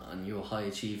grades and you're a high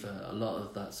achiever, a lot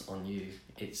of that's on you.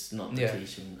 It's not the Yeah.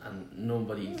 teaching, and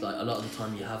nobody like a lot of the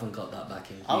time you haven't got that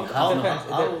backing. I'll, You I'll, have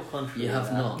not. I'll contrary You have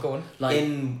that. not. Go on. Like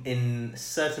in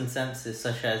certain senses,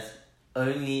 such as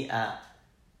only at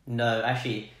no,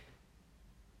 actually.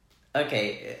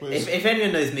 Okay, Wait, if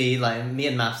anyone knows me, like me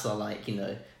and maths are like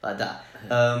like that.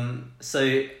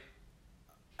 So,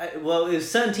 well, it was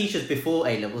certain teachers before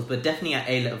A levels, but definitely at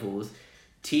A levels,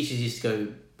 teachers used to go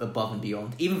above and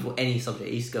beyond, even for any subject.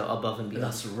 They used to go above and beyond.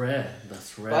 that's rare.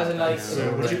 That's rare. But as in like, That's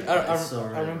so would you- rare. I That's so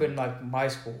rare. remember in like my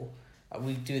school,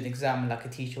 we'd do an exam and like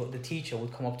the teacher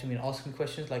would come up to me and ask me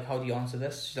questions like, how do you answer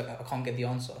this? She's like, I can't get the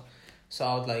answer. So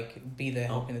I would like be there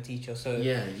helping the teacher. So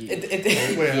Yeah, it Wait,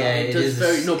 Yeah, it it does is-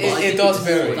 very no, but it- I it think does it's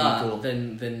vary. more that Cool.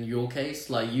 than your case.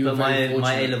 Like you, but were very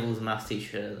my A fortunate. levels maths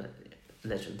teacher,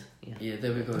 legend. Yeah. Yeah,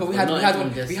 there we go. But we Not had everyone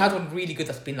one gets we it. had one really good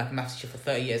that's been like a maths teacher for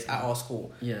 30 years at our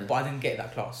school. Yeah, But I didn't get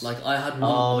that class. like I had one.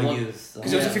 Oh, one, you. because it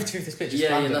was Yeah. a 50-50 split. Just yeah,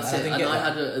 random, that's and I it. didn't And get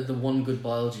I that. had the one good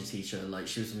biology teacher. Like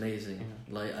she was amazing.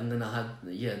 Like, and then I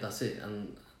had that's it.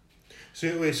 And So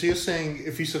you're saying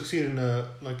if you succeed in a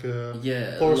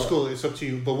yeah, poor a lot- school, it's up to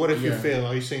you. But what if you Yeah. fail?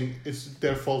 Are you saying it's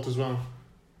their fault as well?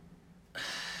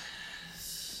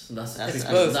 That's It's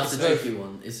a both, That's it's a both. tricky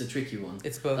one. It's a tricky one.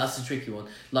 It's both. That's a tricky one.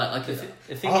 Like I could.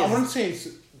 The thing I is, wouldn't say it's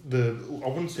I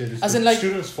wouldn't say it's As the in, like-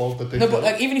 students' fault that they No, fail. but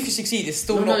like even if you succeed, it's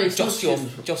still No, not it's just not your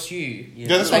students' just you. yeah,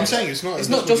 that's what I'm like- saying. It's not. It's that's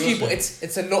not what just you're you, but saying.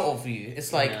 it's a lot of you.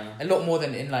 It's like Yeah. a lot more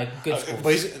than in like good schools.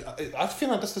 But I feel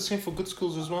like that's the same for good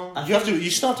schools as well. I You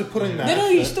start to put in that. no,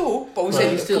 you effort. still. But we Well,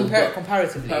 say you still- but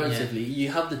comparatively. Comparatively, you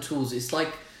have the tools. It's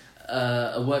like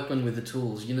a workman with the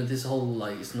tools. You know this whole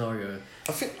like scenario.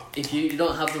 I feel If you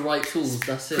don't have the right tools,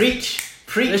 that's it.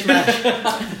 preach, man.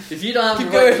 If you don't have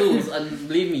Keep the right going. tools, and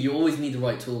believe me, you always need the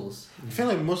right tools. I feel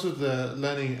like most of the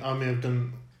learning I may have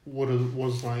done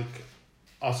was like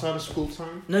outside of school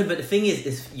time. No, but the thing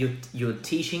is your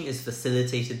teaching is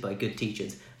facilitated by good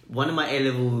teachers. One of my A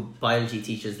level biology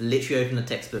teachers literally opened a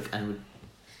textbook and would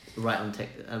write on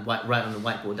write on the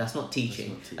whiteboard. That's not teaching.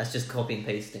 not teaching. That's just copy and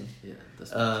pasting. Yeah,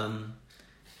 that's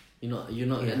You're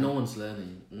not. Yeah. No one's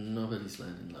learning. Nobody's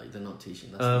learning. Like they're not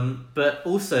teaching. That's But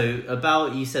also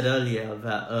about you said earlier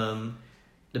that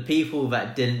the people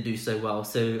that didn't do so well.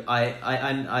 So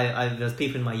I there's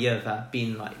people in my year that have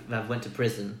been like that went to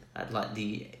prison at like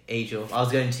the age of. I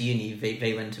was going to uni.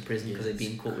 They went to prison because they'd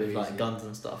been caught with like guns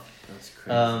and stuff. That's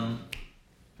crazy.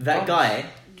 That guy.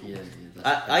 Yeah.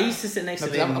 I used to sit next to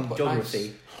him in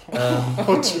geography. Oh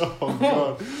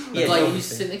god. Yeah, like geography. you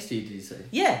sit next to you. Did you say?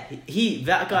 Yeah,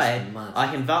 that guy. That's mad.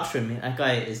 I can vouch for him. That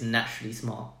guy is naturally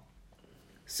smart.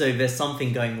 So there's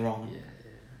something going wrong. Yeah.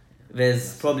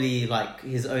 There's probably like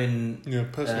his own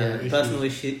personal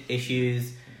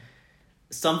issues.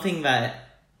 Something that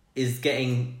is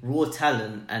getting raw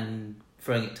talent and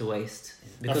throwing it to waste.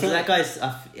 Because that guy's,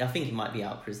 I think he might be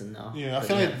out of prison now. Yeah, I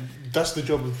feel like that's the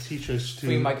job of teachers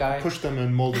Free my guy. to push them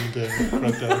and mold them in the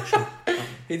correct direction.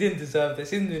 He didn't deserve this.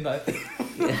 He didn't do nothing.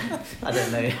 Yeah, I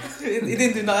don't know. He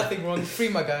didn't do nothing wrong. Free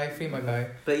my guy.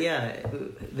 But yeah,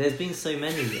 there's been so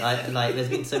many. There's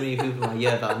been so many people in my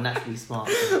year that are naturally smart.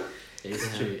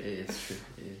 It's true. It is true.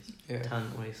 It is. Yeah.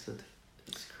 Talent wasted.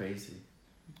 It's crazy.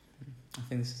 I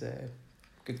think this is a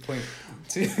good point.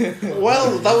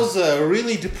 Well, that was a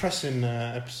really depressing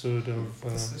episode of.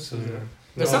 But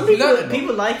no, some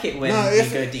people like it when you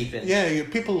go deep in. Yeah,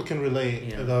 people can relate.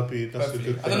 Yeah. That's a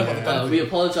good thing. I don't know about the We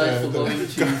apologise for good- going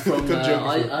from good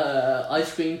geography.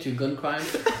 ice cream to gun crime.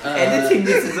 Editing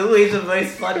this is always the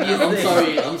most funniest I'm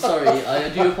thing. sorry. I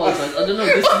do apologise. I don't know.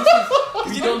 This is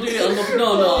we don't do it.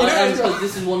 No. I am because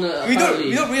this is one. we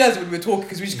don't realize when we're talking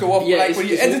because we just go off. Yeah, like when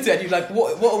you edit it, and you're like,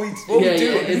 what are we doing?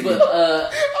 Yeah,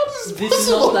 but this is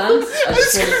not planned. I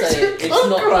just want to say it's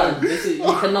not planned.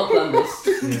 You cannot plan this.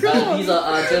 These are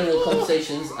our general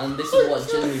conversations, and this is what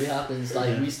generally happens.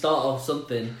 Like we start off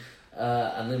something,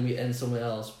 and then we end somewhere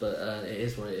else. But it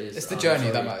is what it is. It's the journey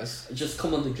that matters. Just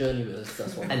come on the journey with us.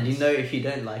 That's what. And you know, if you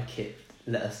don't like it,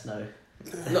 let us know.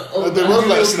 No, They won't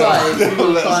let us know. They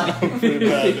won't let us try. know. Pretty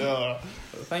bad. Oh.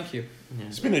 Thank you. Yeah.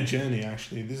 It's been a journey,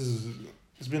 actually.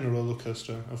 It's been a roller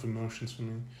coaster of emotions for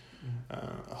me.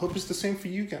 I hope it's the same for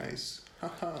you guys.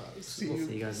 Haha. We'll see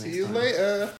you guys See next you time. later.